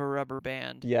ate part of a rubber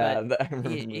band, but Yeah, I remember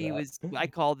he that. was I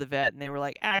called the vet and they were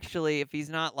like, "Actually, if he's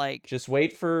not like Just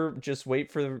wait for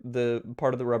the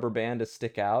part of the rubber band to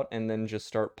stick out and then just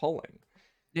start pulling.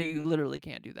 No, you literally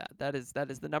can't do that. That is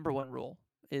the number one rule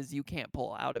is you can't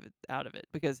pull out of it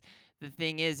because the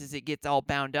thing is it gets all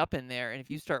bound up in there, and if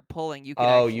you start pulling, you could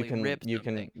Oh, actually rip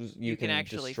something. you You can can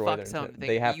actually destroy fuck their inte something.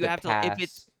 they have You to have to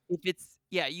pass. if it's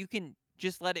yeah, you can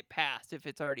just let it pass if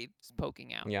it's already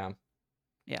poking out. Yeah.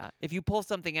 Yeah, if you pull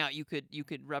something out, you could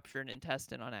rupture an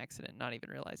intestine on accident, not even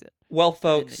realize it. Well, And then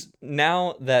folks,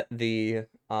 now that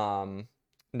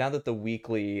the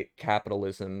weekly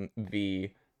capitalism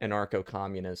v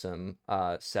anarcho-communism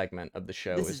segment of the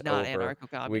show this is is not over, we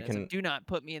anarcho-communism. can Do not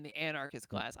put me in the anarchist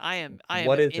class. I am,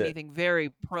 what if is it? anything, very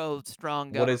pro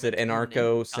strong What is it? government in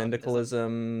communism.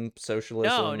 Anarcho-syndicalism, No,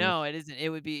 socialism? no, it isn't. It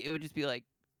would just be like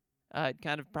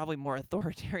kind of probably more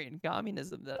authoritarian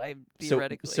communism that I So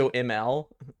theoretically. ML?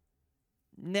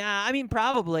 Nah, I mean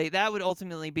probably that would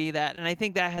ultimately be that, and I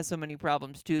think that has so many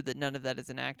problems too that none of that is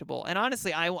enactable. And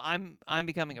honestly, I'm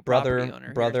becoming a property owner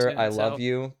here Brother, I soon, love so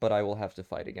you, but I will have to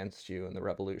fight against you in the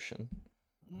revolution.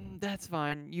 that's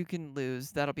fine. You can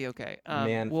lose. That'll be okay.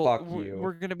 Man, Well, fuck we're, you.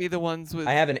 we're gonna be the ones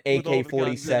I have an with all the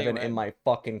guns AK-47 anyway. in my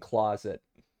fucking closet.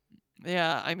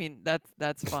 Yeah, I mean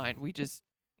that's fine. We just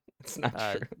It's not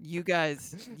true. you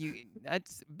guys,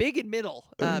 that's big and middle,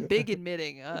 big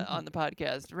admitting on the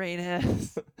podcast. Rain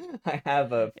has I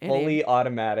have a any, fully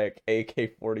automatic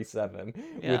AK-47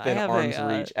 yeah, I within have arm's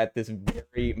reach at this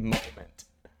very moment.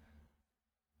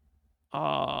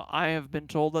 I have been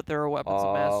told that there are weapons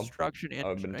of mass Um, destruction in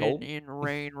I've been in told. in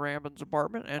Rain Ramon's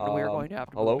apartment, and we are going to have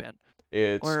to move Hello? in.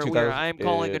 It's Where we are, 2000, I am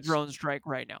calling a drone strike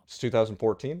right now. it's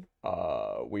 2014.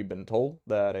 We've been told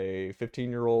that a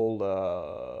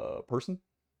 15-year-old person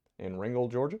in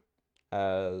Ringgold, Georgia,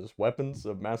 has weapons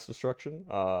of mass destruction,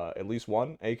 at least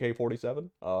one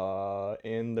AK-47,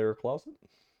 in their closet,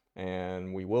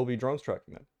 and we will be drone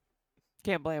striking them.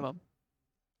 Can't blame them.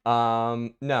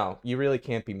 No, you really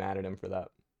can't be mad at him for that.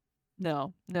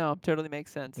 No, no, totally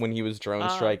makes sense. When he was drone Um,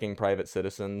 striking private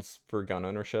citizens for gun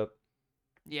ownership,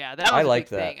 yeah, that I was a big liked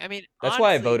that. thing. I mean, That's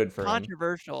why I honestly, voted for him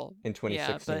controversial. in Yeah, but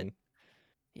 2016.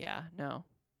 yeah, no.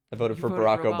 I voted You for voted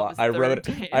Barack for Obama. Obama's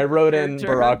third I time, wrote third in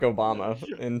Barack term. Obama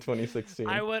in I 2016.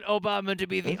 want Obama to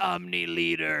be the Omni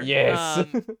leader. Yes.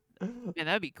 Man,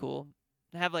 that'd be cool.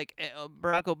 Have like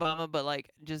Barack Obama, but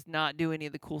like just not do any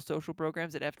of the cool social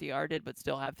programs that FDR did, but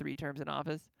still have 3 terms in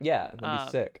office. Yeah, that'd be Um,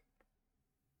 sick.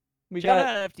 We shout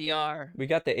got out FDR. we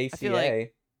got the I feel like ACA.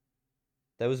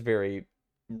 That was very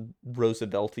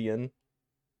Rooseveltian.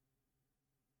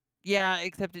 yeah,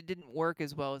 except it didn't work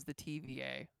as well as the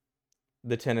TVA.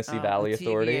 The Tennessee The Valley TVA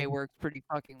Authority. works pretty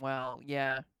fucking well.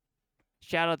 Yeah.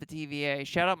 Shout out the TVA.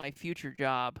 Shout out my future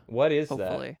job. What is that?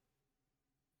 Hopefully,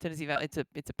 Tennessee Valley. It's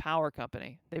a power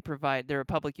company. They're a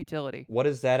public utility. What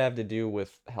does that have to do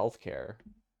with healthcare?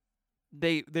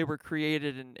 They were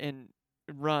created and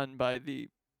run by the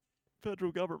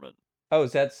federal government. Oh,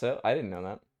 is that so? I didn't know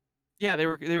that. Yeah, the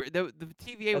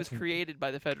TVA was That's created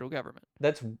by the federal government.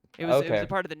 that's It was a okay.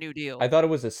 part of the New I Deal thought it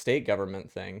was a state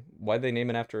government thing. Why'd they name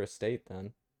it after a state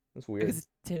then? That's weird. because it's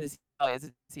Tennessee Valley.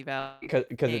 It's Tennessee Valley Because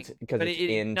thing. it's But it's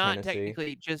in not Tennessee.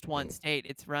 technically just one state.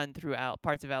 It's run throughout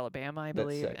parts of Alabama, I That's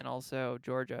believe, sick. and also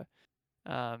Georgia.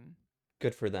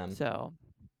 Good for them. So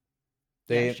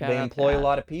yeah, shout They out employ a that.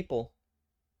 lot of people.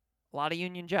 A lot of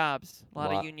union jobs. A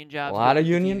lot of union jobs. A lot of with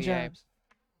the union TVA. jobs.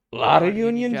 A lot of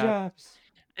union jobs.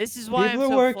 This is why People I'm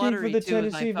are so working for fluttery the too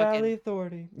with my Tennessee Valley fucking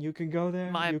Authority. You can go there.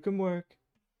 my You can work.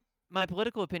 my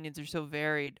political opinions are so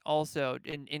varied, also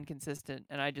inconsistent,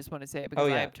 and I just want to say it Oh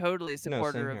because I yeah. am totally a No, same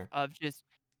supporter here. of just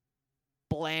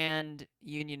bland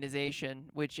unionization,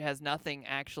 which has nothing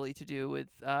actually to do with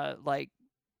like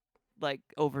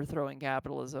overthrowing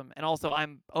capitalism. And also,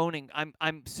 I'm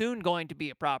soon going to be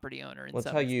a property owner in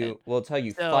some extent. Well, it's how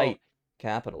you So fight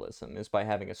capitalism is by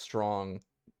having a strong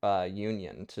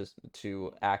union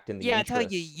to act in the yeah,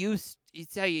 interests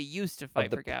it's how you used to of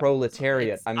fight the for capitalism.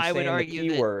 proletariat. It's I'm I would saying the argue P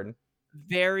that word.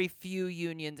 very few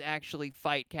unions actually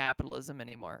fight capitalism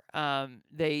anymore.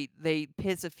 They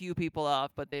piss a few people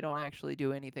off, but they don't actually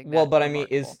do anything Well, that but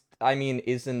remarkable.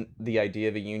 isn't the idea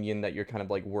of a union that you're kind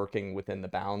of like working within the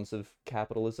bounds of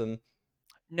capitalism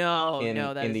No,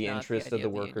 no, that in is the not the interest of idea the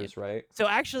of the union. workers, right? So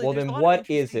actually, Well, there's a then lot of what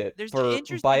is interesting it? there's an For by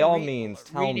interesting all means,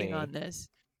 tell reading on me. this.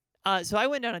 So I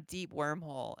went down a deep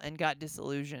wormhole and got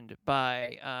disillusioned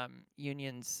by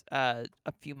unions a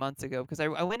few months ago because I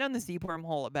went down this deep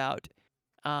wormhole about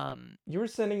You were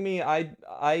sending me what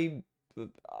is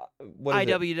it?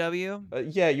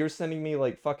 IWW, Yeah, you were sending me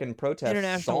like fucking protest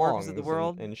International Workers of the songs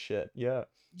World. and shit. Yeah.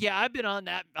 Yeah, I've been on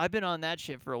that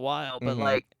shit for a while, but Mm-hmm.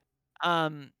 like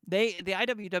the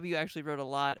IWW actually wrote a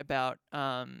lot about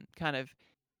kind of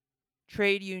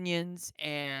trade unions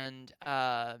and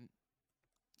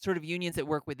sort of unions that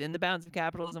work within the bounds of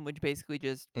capitalism, which basically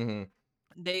just Mhm.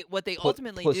 what they Put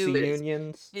ultimately pussy do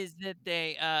unions? is that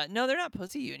they no, they're not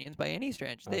pussy unions by any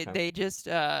stretch. Okay. They just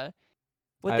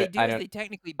what they I do I is don't they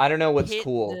technically I don't know what's pit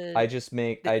cool. the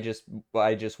the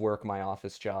I just work my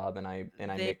office job and I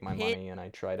they make my pit money and I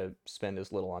try to spend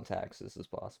as little on taxes as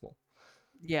possible.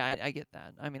 yeah, I get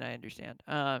that. I mean, I understand.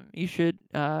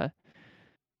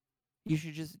 You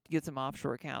should just get some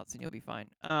offshore accounts and you'll be fine.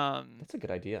 That's a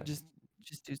good idea. Just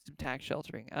just do some tax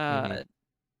sheltering. Mhm.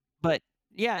 But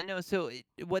yeah, no. So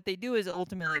what they do is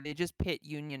ultimately they just pit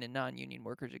union and non-union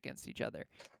workers against each other.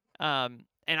 And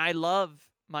I love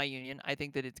my union. I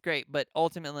think that it's great. But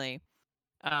ultimately,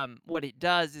 what it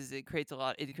does is it creates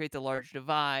a large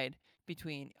divide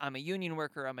between I'm a union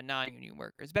worker, I'm a non-union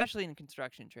worker, especially in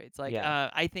construction trades. Like, Yeah.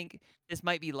 I think this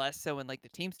might be less so in like the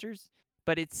Teamsters,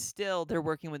 but it's still they're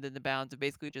working within the bounds of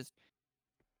basically just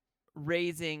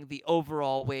raising the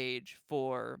overall wage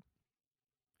for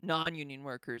non-union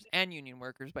workers and union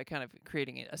workers by kind of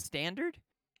creating a standard.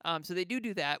 So they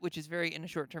do that, which is very, in the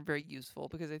short term, very useful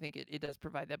because I think it does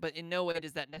provide that. But in no way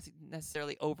does that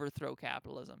necessarily overthrow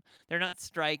capitalism. They're not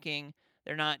striking.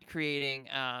 They're not creating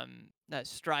that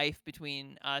strife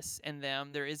between us and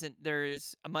them. There isn't.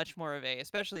 There's a much more of a,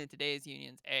 especially in today's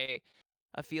unions, a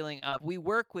feeling of we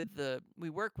work with the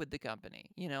company.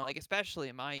 You know, like especially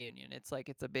in my union, it's like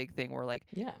it's a big thing where like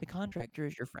Yeah. the contractor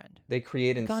is your friend. They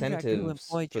create The contractor who incentives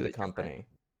employed for you the is your friend. company.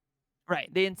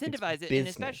 Right, they It's incentivize it, and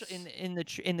especially business. in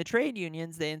the trade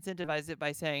unions, they incentivize it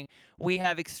by saying, "We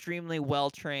have extremely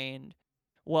well-trained,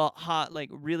 well, hot, like,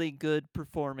 really good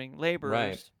performing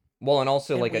Right. laborers, Well, and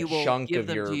also and like a we will chunk give of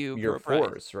them to you your for a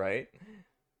price." force, right?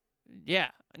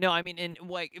 Yeah. No, I mean, and,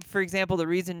 like, for example, the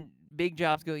reason big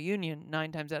jobs go union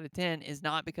 9 times out of 10 is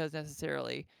not because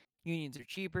necessarily unions are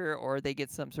cheaper or they get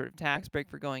some sort of tax break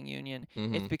for going union.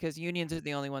 It's Mhm. because unions are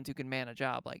the only ones who can man a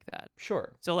job like that.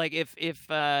 Sure. So like if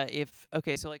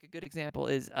okay, so like a good example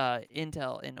is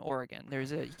Intel in Oregon.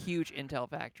 There's a huge Intel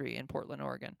factory in Portland,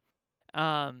 Oregon.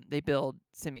 They build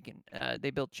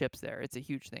chips there. It's a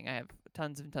huge thing. I have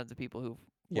tons and tons of people who've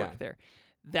Yeah. worked there.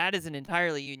 That is an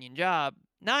entirely union job,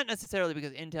 not necessarily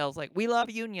because Intel's like, we love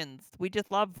unions. We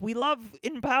love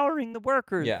empowering the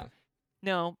workers. Yeah.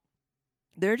 No,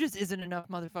 there just isn't enough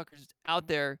motherfuckers out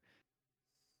there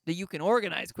that you can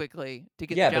organize quickly to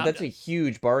get the Yeah, but job that's a done.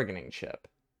 huge bargaining chip,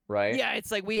 right? Yeah,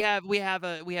 it's like we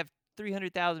have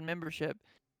 300,000 membership.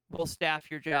 We'll staff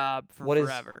your job for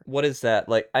forever. What is that?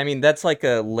 Like, I mean, that's like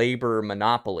a labor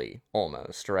monopoly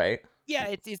almost, right? Yeah,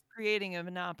 it's creating a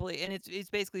monopoly, and it's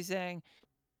basically saying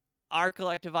our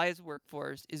collectivized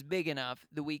workforce is big enough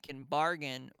that we can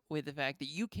bargain with the fact that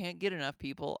you can't get enough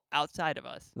people outside of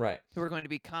us Right. who are going to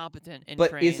be competent and But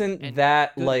trained isn't and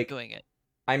that good at like doing it.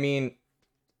 I mean,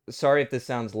 sorry if this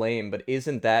sounds lame, but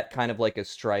isn't that kind of like a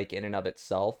strike in and of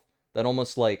itself? That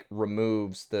almost like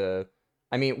removes the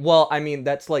I mean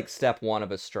that's like step 1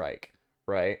 of a strike,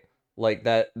 right? Like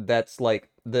that's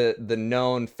like the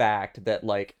known fact that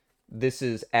like this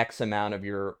is X amount of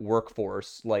your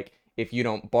workforce, like if you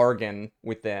don't bargain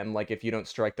with them, like if you don't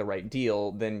strike the right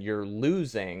deal, then you're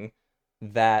losing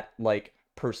that like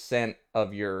percent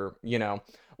of your,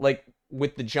 like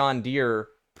with the John Deere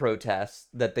protests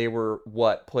that they were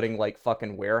putting like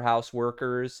fucking warehouse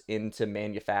workers into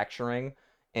manufacturing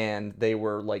and they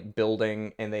were like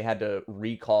building and they had to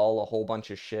recall a whole bunch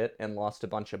of shit and lost a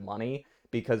bunch of money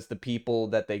because the people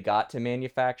that they got to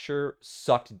manufacture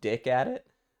sucked dick at it.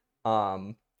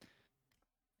 um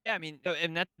Yeah, I mean,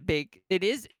 and that's big. It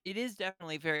is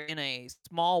definitely very in a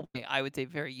small way, I would say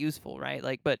very useful, right?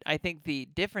 Like, but I think the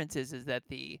difference is that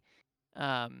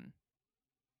um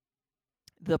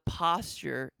the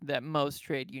posture that most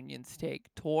trade unions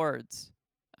take towards,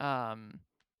 um,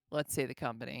 let's say the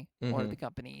company or mhm. the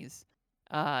companies,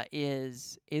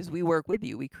 is we work with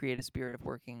you. We create a spirit of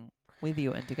working with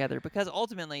you and together because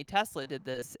ultimately Tesla did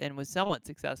this and was somewhat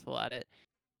successful at it.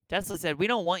 Tesla said, "We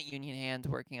don't want union hands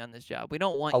working on this job. We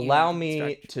don't want Allow union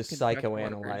me to construction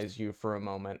workers." psychoanalyze you for a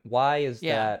moment.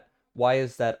 Yeah, Why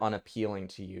is that unappealing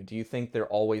to you? Do you think there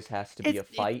always has to be a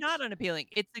it's not fight? unappealing.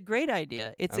 It's a great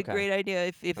idea. It's a Okay. great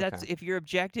idea Okay. if your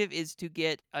objective is to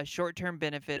get a short-term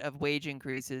benefit of wage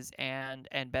increases and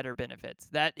better benefits.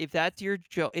 That if that's your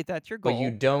But you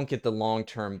goal, don't get the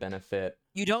long-term benefit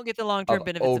you don't get the long-term of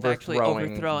benefits of actually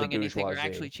overthrowing the overthrowing anything or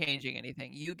actually bourgeoisie. changing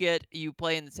anything. You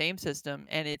play in the same system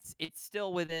and it's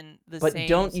still within the But same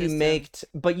don't you system make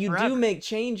but you do forever. make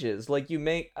changes. Like you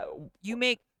make You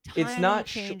make it's tiny not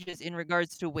changes in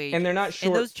regards to and they're not wages,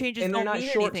 and short those changes and they're don't not mean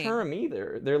short anything. term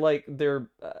either. They're like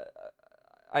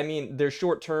I mean, they're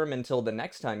short term until the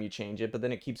next time you change it, but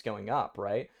then it keeps going up,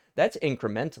 right? That's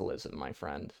incrementalism, my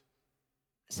friend.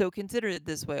 So consider it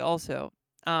this way also.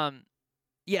 Um,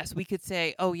 yes, we could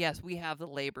say, oh, yes, we have the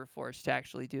labor force to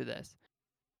actually do this.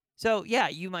 So, yeah,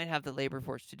 you might have the labor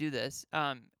force to do this,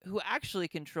 who actually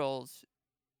controls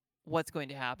what's going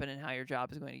to happen and how your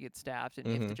job is going to get staffed and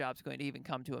if the Mhm. job's going to even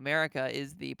come to America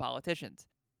is the politicians.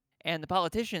 And the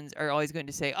politicians are always going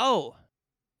to say, oh,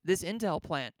 this Intel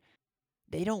plant,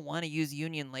 they don't want to use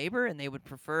union labor and they would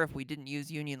prefer if we didn't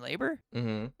use union labor.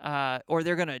 Mhm. Or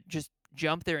they're going to just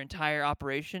jump their entire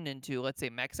operation into, let's say,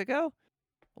 Mexico.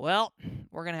 Well,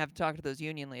 we're going to have to talk to those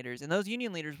union leaders. And those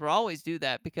union leaders will always do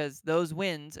that because those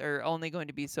wins are only going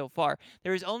to be so far.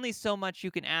 There is only so much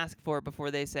you can ask for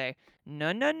before they say,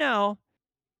 no, no, no,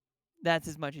 that's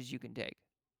as much as you can take.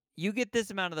 You get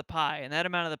this amount of the pie, and that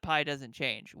amount of the pie doesn't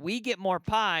change. We get more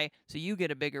pie, so you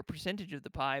get a bigger percentage of the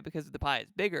pie because the pie is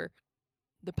bigger.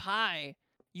 The pie,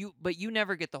 but you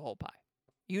never get the whole pie.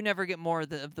 You never get more of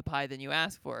the pie than you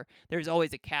ask for. There's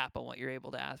always a cap on what you're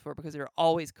able to ask for because there are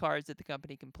always cards that the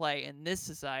company can play in this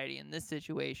society, in this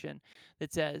situation,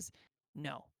 that says,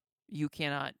 no, you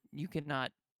cannot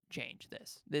change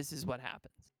this. This is what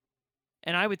happens.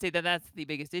 And I would say that that's the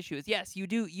biggest issue is yes, you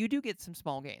do get some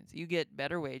small gains. You get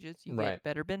better wages, you Right. get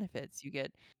better benefits, you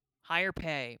get higher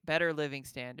pay, better living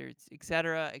standards, et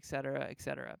cetera, et cetera, et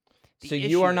cetera. So The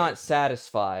you are issue not is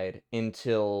satisfied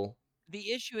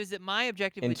the issue is that my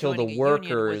objective with until the joining a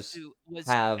union was workers to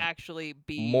have actually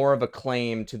be more of a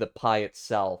claim to the pie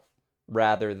itself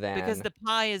rather because than the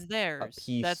pie is a theirs.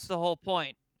 That's piece. the whole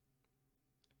point.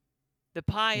 The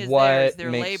pie is theirs. What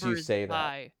Their makes you labor is the say that?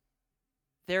 pie.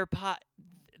 Their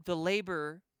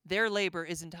labor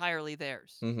is entirely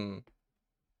theirs. Mhm.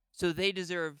 So they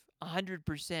deserve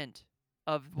 100%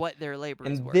 of what their labor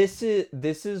is And worth.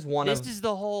 this is one This of is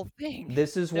the whole thing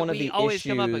this is that one of we the always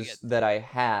come up issues against. that I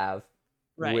have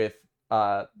Right. with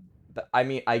I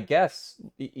mean, I guess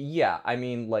yeah, I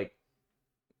mean like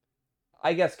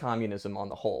I guess communism on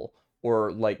the whole,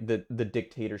 or like the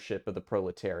dictatorship of the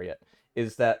proletariat,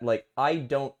 is that like I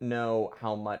don't know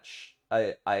how much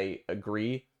I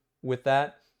agree with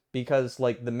that because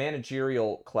like the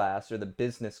managerial class or the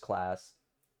business class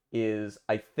is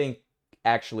I think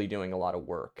actually doing a lot of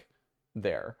work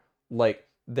there. Like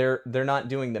they're not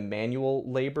doing the manual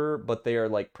labor, but they are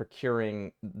like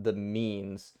procuring the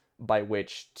means by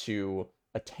which to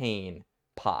attain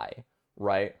pie,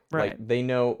 right? Like Right. they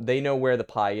know where the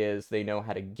pie is, they know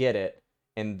how to get it,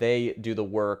 and they do the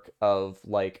work of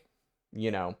like,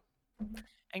 you know,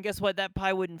 And guess what? That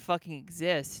pie wouldn't fucking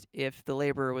exist if the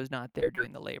laborer was not there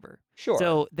doing the labor. sure.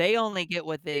 So they only get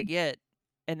what they get,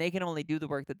 and they can only do the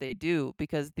work that they do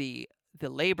because the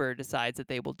labor decides that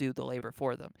they will do the labor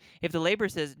for them. If the labor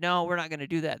says, no, we're not going to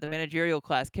do that, the managerial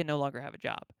class can no longer have a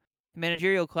job. The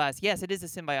managerial class, yes, it is a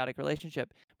symbiotic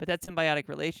relationship, but that symbiotic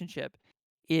relationship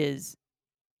is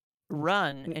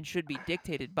run N- and should be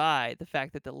dictated by the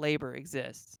fact that the labor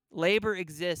exists. Labor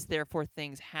exists, therefore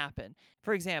things happen.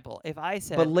 For example, if I But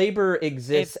said, labor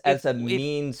exists as a if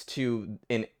means to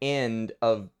an end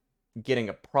of getting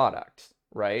a product,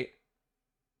 right?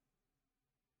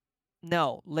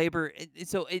 no labor,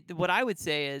 what I would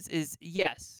say is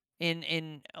yes.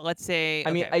 In let's say,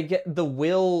 I mean, okay, I get the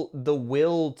will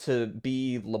to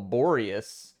be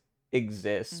laborious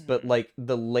exists, but hmm like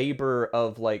the labor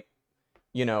of like,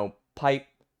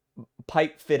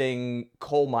 pipe fitting,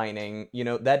 coal mining,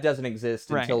 that doesn't exist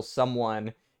right, until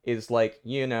someone is like,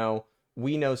 we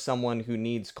know someone who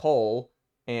needs coal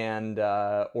and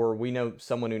or we know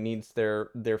someone who needs their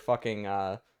fucking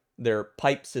their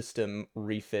pipe system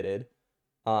refitted.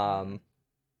 hmm Um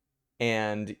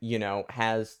and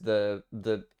has the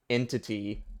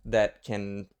entity that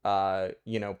can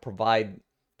provide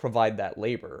that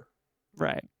labor,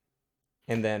 right.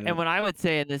 and And then what I would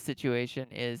say in this situation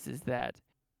is that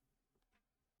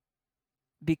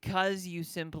because you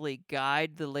simply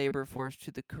guide the labor force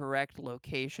to the correct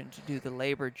location to do the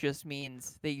labor just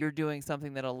means that you're doing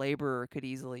something that a laborer could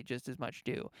easily just as much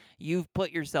do. You've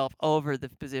put yourself over the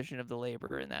position of the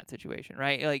laborer in that situation,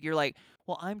 right? Like you're like,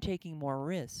 well, I'm taking more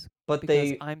risk but because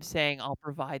they I'm saying I'll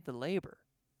provide the labor.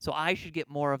 So I should get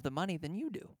more of the money than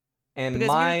you do. and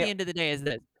Because here's the my end of the day is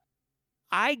this.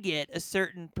 I get a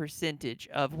certain percentage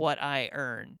of what I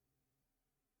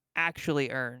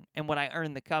actually earn and what I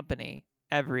earn the company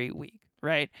every week,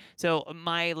 right? So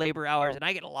my labor hours, and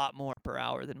I get a lot more per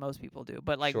hour than most people do.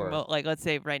 But like, sure. like let's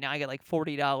say right now I get like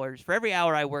 $40 for every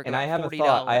hour I work. And I About have a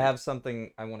thought. I $40. have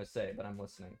something I want to say, but I'm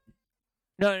listening.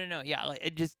 No, no, no. Yeah, like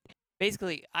it just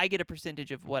basically I get a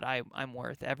percentage of what I'm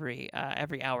worth every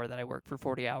hour that I work for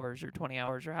 40 hours or 20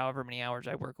 hours or however many hours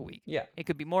I work a week. Yeah. It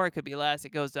could be more, it could be less. It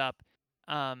goes up.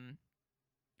 Um,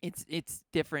 it's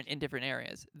different in different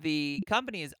areas. The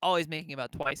company is always making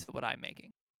about twice what I'm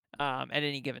making at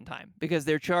any given time because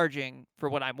they're charging for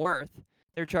what I'm worth.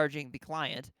 They're charging the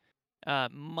client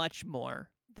much more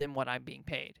than what I'm being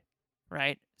paid,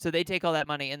 right? So they take all that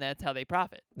money and that's how they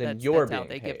profit. Then That's you're how being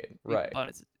they give paid, people right?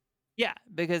 bonuses. Yeah,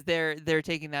 because they're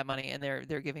taking that money and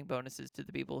they're giving bonuses to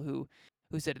the people who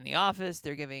sit in the office.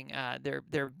 They're giving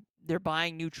they're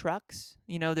buying new trucks.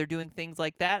 They're doing things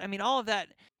like that. I mean, all of that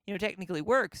technically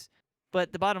works,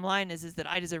 but the bottom line is that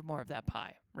I deserve more of that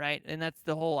pie, right? And that's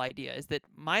the whole idea, is that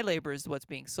my labor is what's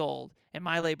being sold, and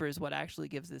my labor is what actually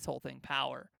gives this whole thing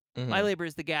power. My Mm-hmm. labor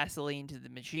is the gasoline to the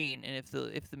machine, and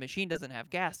if the machine doesn't have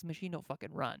gas, the machine don't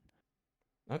fucking run.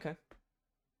 Okay.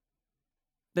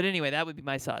 But anyway, that would be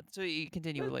my thought. So you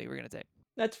continue with That- what you were gonna say.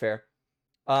 That's fair.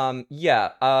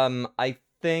 Yeah. I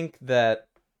think that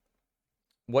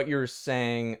what you're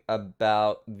saying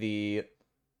about the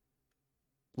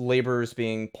laborers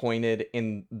being pointed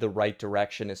in the right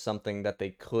direction is something that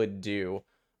they could do.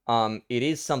 It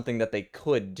is something that they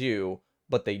could do,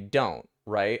 but they don't,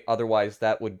 right? Otherwise,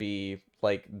 that would be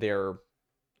like their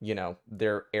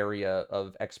area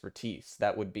of expertise.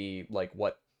 That would be like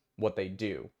what they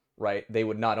do, right? They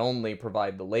would not only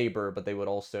provide the labor, but they would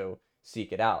also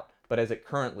seek it out. But as it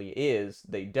currently is,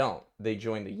 they don't. They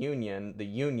join the union. The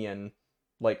union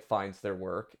like finds their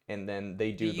work, and then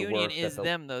they The do the union work that is the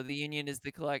them, though. The union is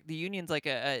the union's like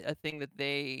a thing that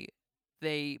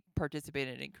they participate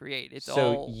in and create. It's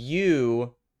so all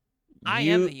you I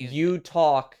am you the you union.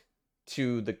 talk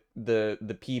to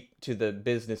the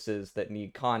businesses that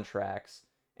need contracts,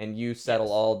 and you settle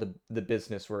Yes. all the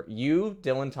business work. You,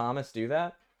 Dylan Thomas, do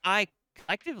that? I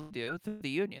collectively do through the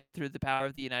union, through the power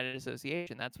of the United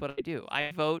Association. That's what I do.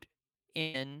 I vote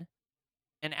in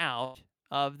and out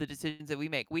of the decisions that we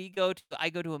make. I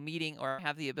go to a meeting, or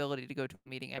have the ability to go to a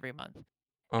meeting every month.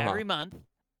 Uh-huh. Every month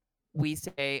we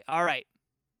say, all right,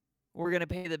 we're going to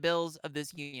pay the bills of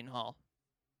this union hall.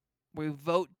 We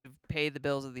vote to pay the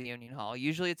bills of the union hall.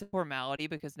 Usually it's a formality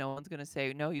because no one's going to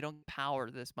say, no, you don't power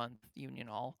this month, union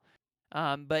hall.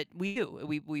 But we do.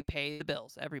 We pay the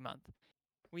bills every month.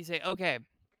 We say, okay,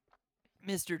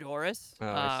 Mr. Doris, Oh,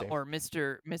 I see. or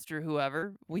Mr.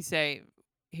 Whoever, we say,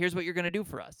 here's what you're going to do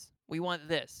for us. We want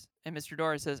this. And Mr.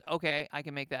 Doris says, okay, I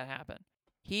can make that happen.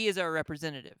 He is our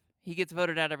representative. He gets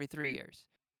voted out every 3 years.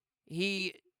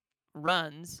 He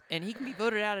runs, and he can be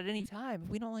voted out at any time if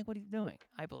we don't like what he's doing,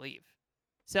 I believe.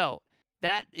 So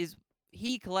that is,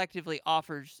 he collectively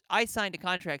offers, I signed a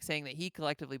contract saying that he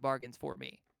collectively bargains for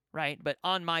me, right? But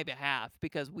on my behalf,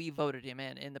 because we voted him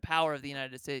in, and the power of the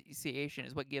United Association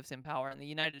is what gives him power, and the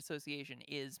United Association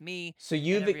is me So and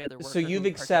you've every other so worker you've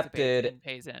who participates accepted and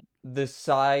pays in. the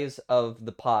size of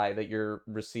the pie that you're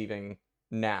receiving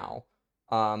now,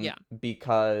 Yeah,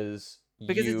 because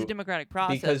because it's a you democratic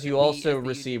process because that you we also as the union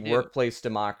receive do. workplace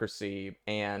democracy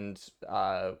and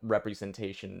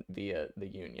representation via the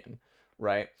union,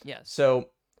 right? Yes.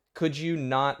 So could you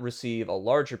not receive a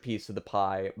larger piece of the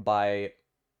pie by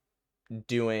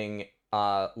doing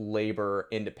labor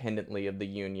independently of the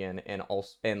union and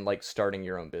also and like starting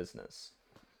your own business?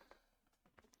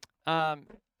 Um,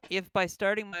 if by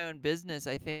starting my own business,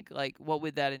 I think, like, what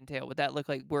would that entail? Would that look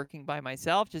like working by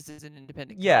myself, just as an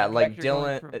independent Yeah, like contractor,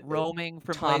 going Dylan, from roaming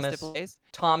from place to Thomas, place?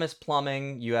 Thomas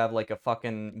Plumbing. You have like a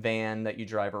fucking van that you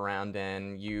drive around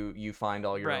in. You find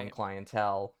all your own Right.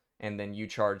 clientele, and then you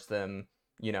charge them,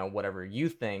 whatever you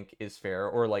think is fair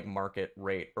or like market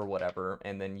rate or whatever,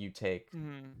 and then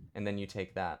Hmm. you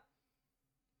take that.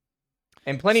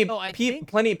 And So I think,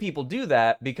 plenty of people do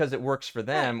that because it works for right.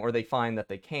 them or they find that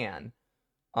they can.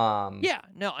 Um, Yeah.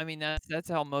 No, I mean that's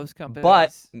how most but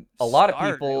companies a lot of start.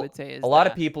 I people would say a is lot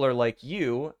of that. people are like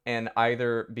you, and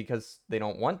either because they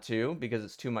don't want to because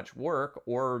it's too much work,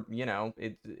 or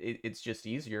it's just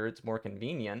easier, it's more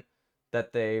convenient,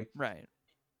 that they Right.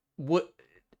 would.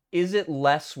 Is it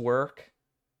less work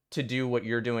to do what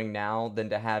you're doing now than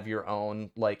to have your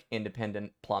own like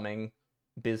independent plumbing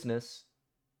business?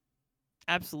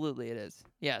 Absolutely, it is.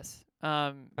 Yes.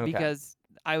 Okay. Because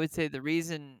I would say the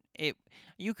reason it,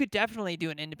 you could definitely do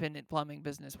an independent plumbing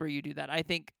business where you do that. I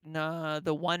think, nah,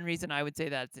 the one reason I would say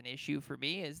that's an issue for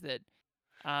me is that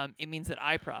it means that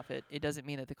I profit. It doesn't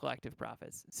mean that the collective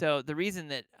profits. So the reason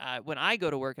that when I go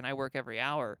to work and I work every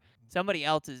hour, somebody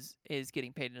else is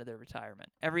getting paid into their retirement.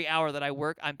 Every hour that I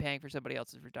work, I'm paying for somebody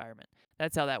else's retirement.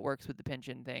 That's how that works with the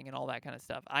pension thing and all that kind of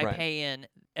stuff. I Right. pay in,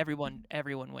 everyone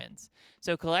wins.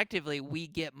 So collectively, we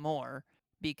get more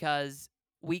because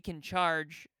we can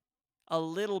charge a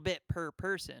little bit per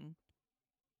person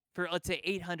for, let's say,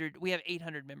 800. We have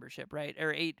 800 membership, right?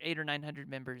 Or eight or 900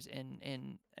 members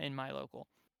in my local.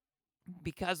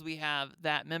 because we have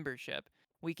that membership,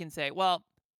 we can say, well,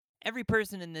 every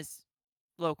person in this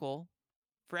local,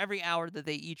 for every hour that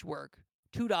they each work,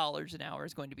 $2 an hour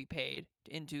is going to be paid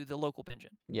into the local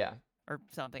pension Yeah. or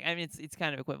something. I mean, it's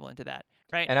kind of equivalent to that,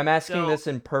 right? And I'm asking So this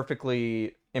in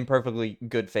perfectly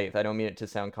good faith. I don't mean it to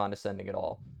sound condescending at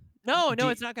all. no, Do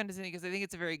it's not condescending because I think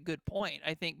it's a very good point.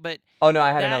 I think, but Oh no,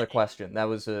 I had that. another question. That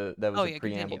was Oh a yeah, preamble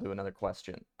continue. to another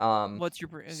question. What's your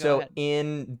go So ahead?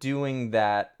 in doing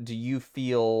that, do you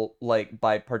feel like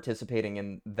by participating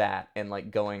in that and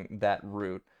like going that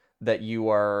route that you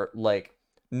are like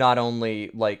not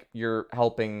only like you're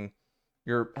helping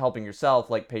yourself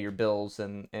like pay your bills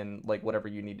and like whatever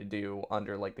you need to do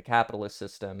under like the capitalist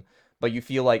system, but you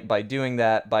feel like by doing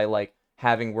that, by like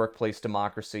having workplace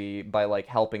democracy, by like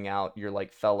helping out your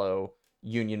like fellow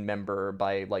union member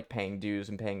by like paying dues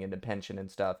and paying into pension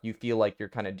and stuff, you feel like you're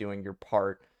kind of doing your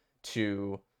part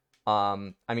to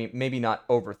I mean maybe not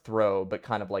overthrow but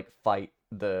kind of like fight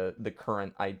the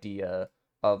current idea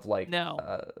of like No,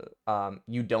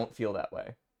 you don't feel that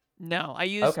way. no. I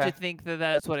used to Okay. think that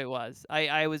that's what it was.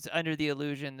 I was under the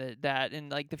illusion that in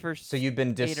like the So first you've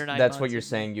been 8 or 9 that's what months you're of me,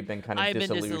 saying, you've been kind of I've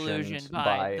been disillusioned disillusioned by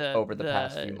by over the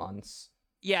past few months.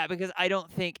 yeah, because I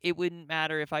don't think it wouldn't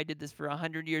matter if I did this for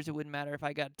 100 years. It wouldn't matter if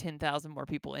I got 10,000 more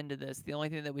people into this. The only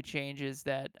thing that would change is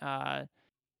that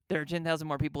there are 10,000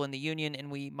 more people in the union,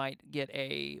 and we might get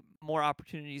more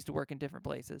opportunities to work in different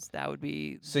places. That would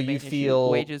be So the you main issue. feel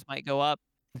Wages might go up,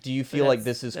 do you but feel like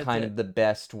this is that's kind it. of the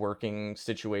best working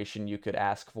situation you could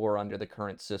ask for under the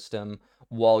current system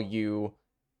while you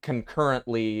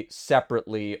concurrently,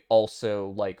 separately also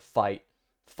like fight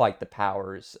the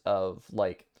powers of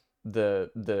like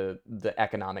the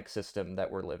economic system that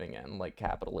we're living in, like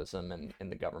capitalism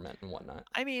and the government and whatnot.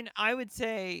 I mean, I would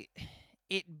say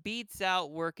it beats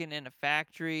out working in a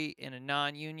factory, in a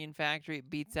non-union factory. It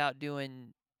beats out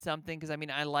doing something because I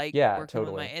mean, I like Yeah, working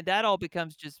with my, totally. and that all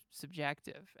becomes just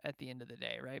subjective at the end of the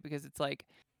day, right? Because it's like,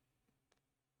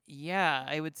 yeah,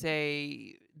 I would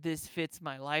say this fits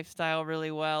my lifestyle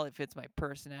really well. It fits my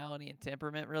personality and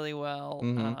temperament really well.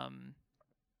 Mm-hmm.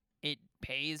 It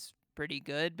pays pretty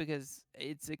good because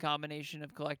it's a combination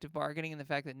of collective bargaining and the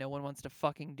fact that no one wants to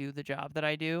fucking do the job that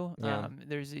I do. Yeah.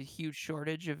 There's a huge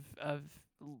shortage of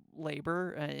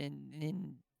labor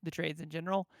in the trades in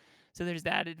general, so there's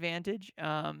that advantage.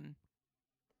 But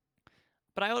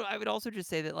I would also just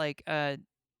say that like I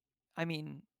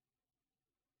mean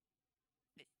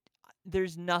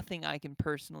there's nothing I can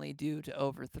personally do to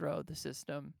overthrow the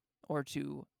system or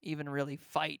to even really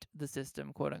fight the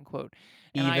system, quote unquote.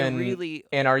 And Even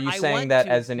and are you I saying want that to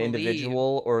as an believe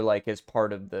individual or like as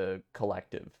part of the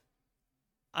collective?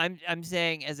 I'm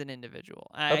saying as an individual.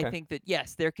 I Okay. think that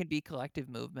yes, there can be collective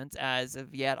movements. As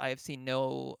of yet, I have seen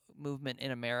no movement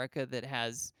in America that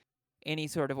has any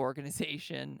sort of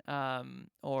organization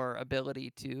or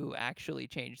ability to actually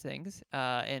change things.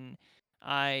 And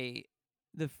I,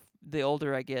 the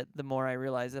older I get, the more I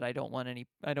realize that I don't want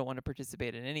to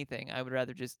participate in anything. I would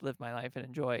rather just live my life and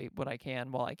enjoy what I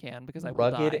can while I can because I will Rugged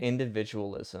die.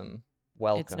 individualism.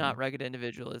 It's not Welcome. rugged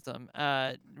individualism.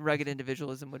 Rugged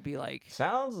individualism would be like,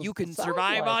 Sounds you can sounds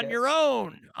survive like on it. your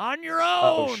own, Oh,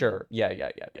 own, sure. Yeah,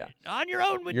 yeah, yeah, yeah. on your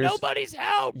own with Yours nobody's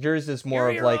help. yours is more You're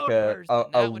of your like own person. a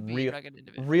That would be real rugged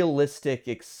individualism. realistic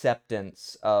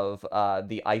acceptance of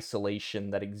the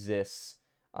isolation that exists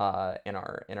in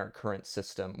our current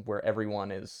system where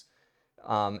everyone is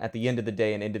at the end of the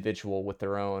day an individual with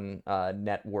their own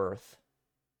net worth.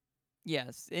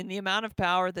 Yes, and the amount of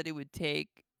power that it would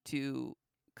take to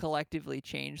collectively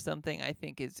change something, I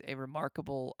think is a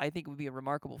remarkable. I think it would be a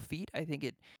remarkable feat. I think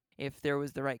it, if there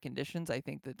was the right conditions, I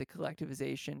think that the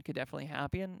collectivization could definitely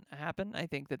happen. Happen. I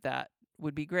think that that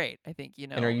would be great. I think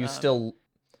And are you still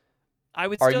I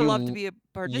would are still you love to be a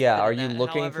yeah, participant are in you that.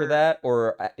 looking for However, that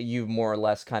or you've more or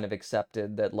less kind of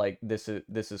accepted that like this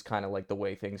is kind of like the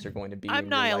way things are going to be I'm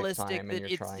in your nihilistic lifetime and that you're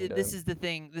trying this to is the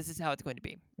thing. This is how it's going to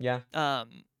be. yeah.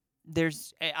 Um,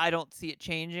 I don't see it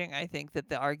changing. I think that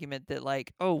the argument that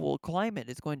like, oh well, climate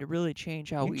is going to really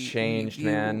change how You we changed, view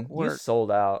man. You work.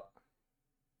 sold out.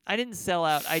 I didn't sell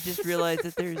out. I just realized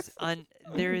that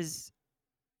there is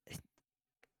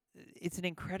it's an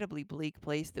incredibly bleak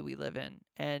place that we live in,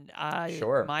 and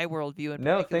Sure. my worldview in No,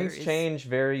 particular things is. change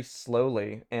very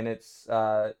slowly and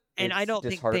And I it's don't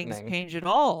think things disheartening. change at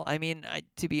all. I mean,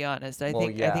 to be honest, Well, I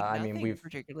yeah, think I mean, nothing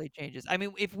particularly changes. I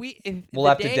mean, if we'll the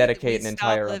have to day that we dedicate an stop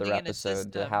entire other living in a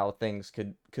episode to system. how things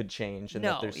could change and that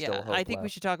No, there's still yeah, I hope think we left.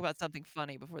 should talk about something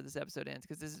funny before this episode ends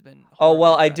because this has been Oh, horribly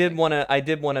well, I did depressing. want to I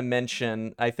did want to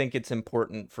mention I think it's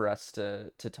important for us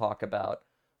to talk about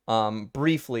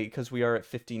briefly because we are at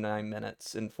 59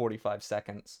 minutes and 45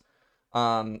 seconds.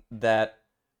 that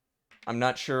I'm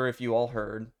not sure if you all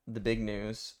heard the big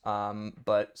news,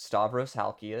 but Stavros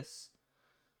Halkias,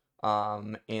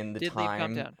 in the Did leave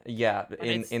time, Cometown. yeah, And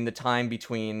it's in the time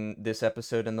between this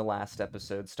episode and the last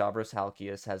episode, Stavros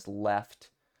Halkias has left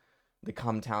the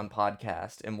Cumtown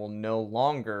podcast and will no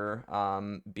longer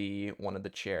be one of the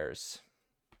chairs.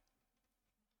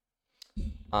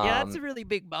 yeah, that's a really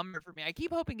big bummer for me. I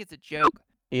keep hoping it's a joke.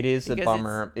 It is a because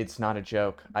bummer. It's not a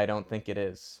joke. I don't think it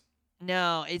is.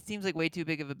 No, it seems like way too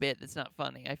big of a bit that's not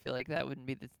funny. I feel like that wouldn't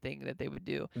be the thing that they would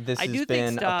do. This I has do think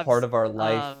been a part Stavs, of our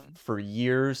life for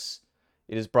years.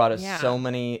 It has brought us so yeah,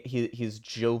 many his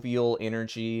jovial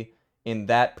energy in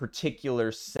that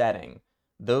particular setting.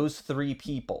 Those three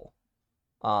people,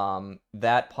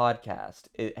 that podcast,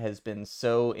 it has been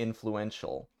so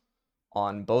influential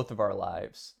on both of our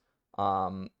lives.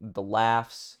 The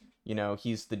laughs, you know,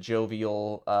 he's the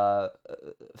jovial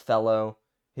fellow.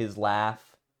 His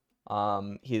laugh,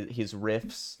 his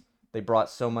riffs, they brought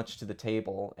so much to the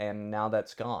table, and now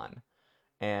that's gone.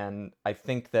 And I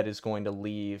think that is going to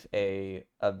leave a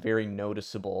very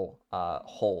noticeable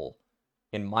hole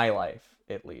in my life,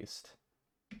 at least.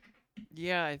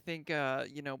 yeah, I think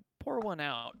pour one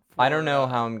out I don't for know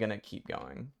how I'm gonna keep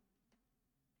going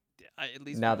at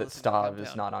least now for the that listeners of Stav is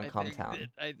Cumtown. not on I think Cumtown.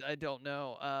 that I don't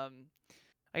know.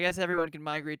 I guess everyone can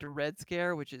migrate to Red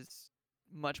Scare, which is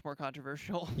much more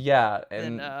controversial Yeah,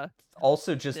 than and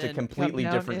also just a than completely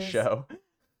Cumtown different is. show.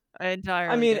 I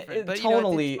Entirely mean, different, but it's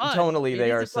tonally, fun. It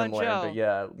they is are a fun similar, but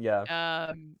show.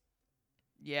 yeah.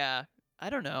 Yeah, I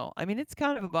don't know. I mean, it's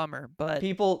kind of a bummer, but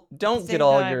People, at the don't get same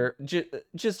all time, your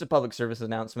just a public service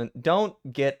announcement. Don't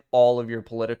get all of your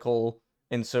political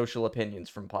and social opinions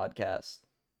from podcasts.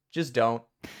 Just don't.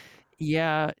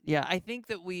 yeah. I think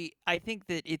that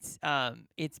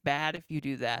it's bad if you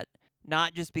do that.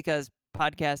 Not just because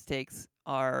podcast takes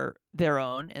are their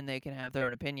own and they can have their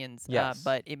own opinions, Yes,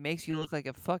 but it makes you look like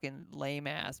a fucking lame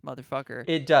ass motherfucker.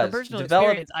 it From does. personal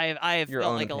Develop experience, I have your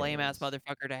felt own like a lame ass opinions.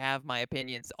 motherfucker to have my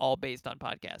opinions all based on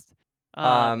podcasts.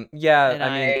 Yeah, And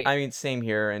I mean, same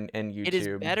here and it is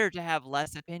YouTube. better to have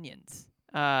less opinions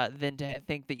than to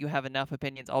think that you have enough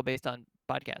opinions all based on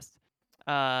podcasts.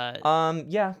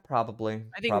 Yeah, probably,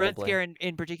 I think Red probably. Scare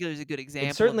in particular is a good It example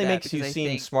of certainly that makes because you I seem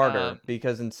think smarter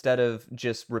because instead of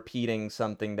just repeating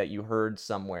something that you heard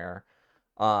somewhere,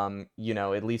 you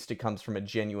know, at least it comes from a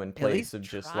genuine at place least of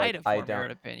just try like, to I form your don't.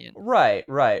 own opinion.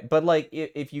 Right. But like,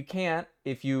 if you can't,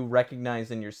 if you recognize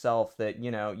in yourself that,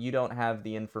 you know, you don't have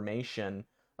the information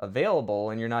available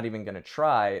and you're not even going to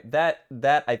try, that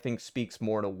I think speaks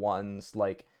more to one's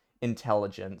like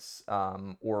intelligence,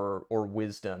 or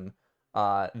wisdom,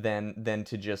 than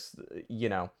to just, you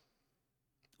know,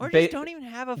 Or just don't even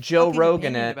have a Joe fucking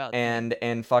Rogan opinion it about things.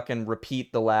 and fucking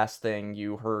repeat the last thing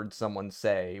you heard someone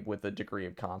say with a degree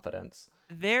of confidence.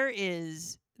 There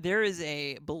is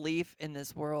a belief in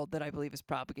this world that I believe is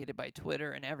propagated by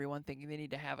Twitter and everyone thinking they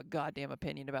need to have a goddamn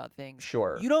opinion about things.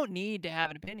 Sure. You don't need to have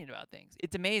an opinion about things.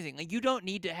 It's amazing. Like you don't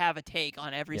need to have a take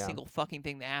on every Yeah. single fucking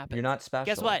thing that happens. You're not special.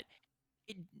 Guess what?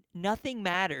 Nothing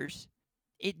matters.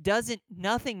 It doesn't.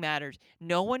 Nothing matters.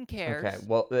 No one cares. Okay.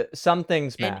 Well, some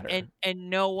things matter. And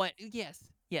no one. Yes.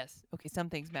 Okay. Some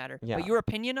things matter. Yeah. But your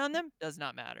opinion on them does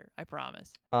not matter. I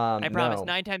promise. I promise. No.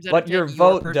 9 times out But of 10, your your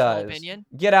vote personal does. opinion.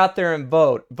 Get out there and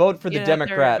vote. Vote for the Get out there and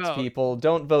Democrats, vote. people.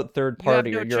 Don't vote third You have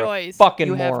party no or you're choice. a fucking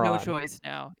You have moron. no choice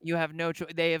now. You have no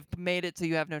choice. They have made it so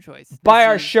you have no choice. Buy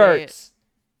our shirts.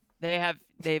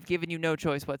 They've given you no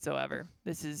choice whatsoever.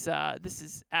 This is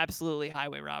absolutely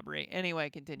highway robbery. Anyway,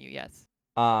 continue. Yes.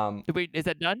 Is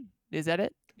that done? Is that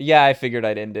it? Yeah, I figured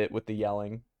I'd end it with the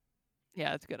yelling.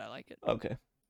 Yeah, that's good. I like it. Okay.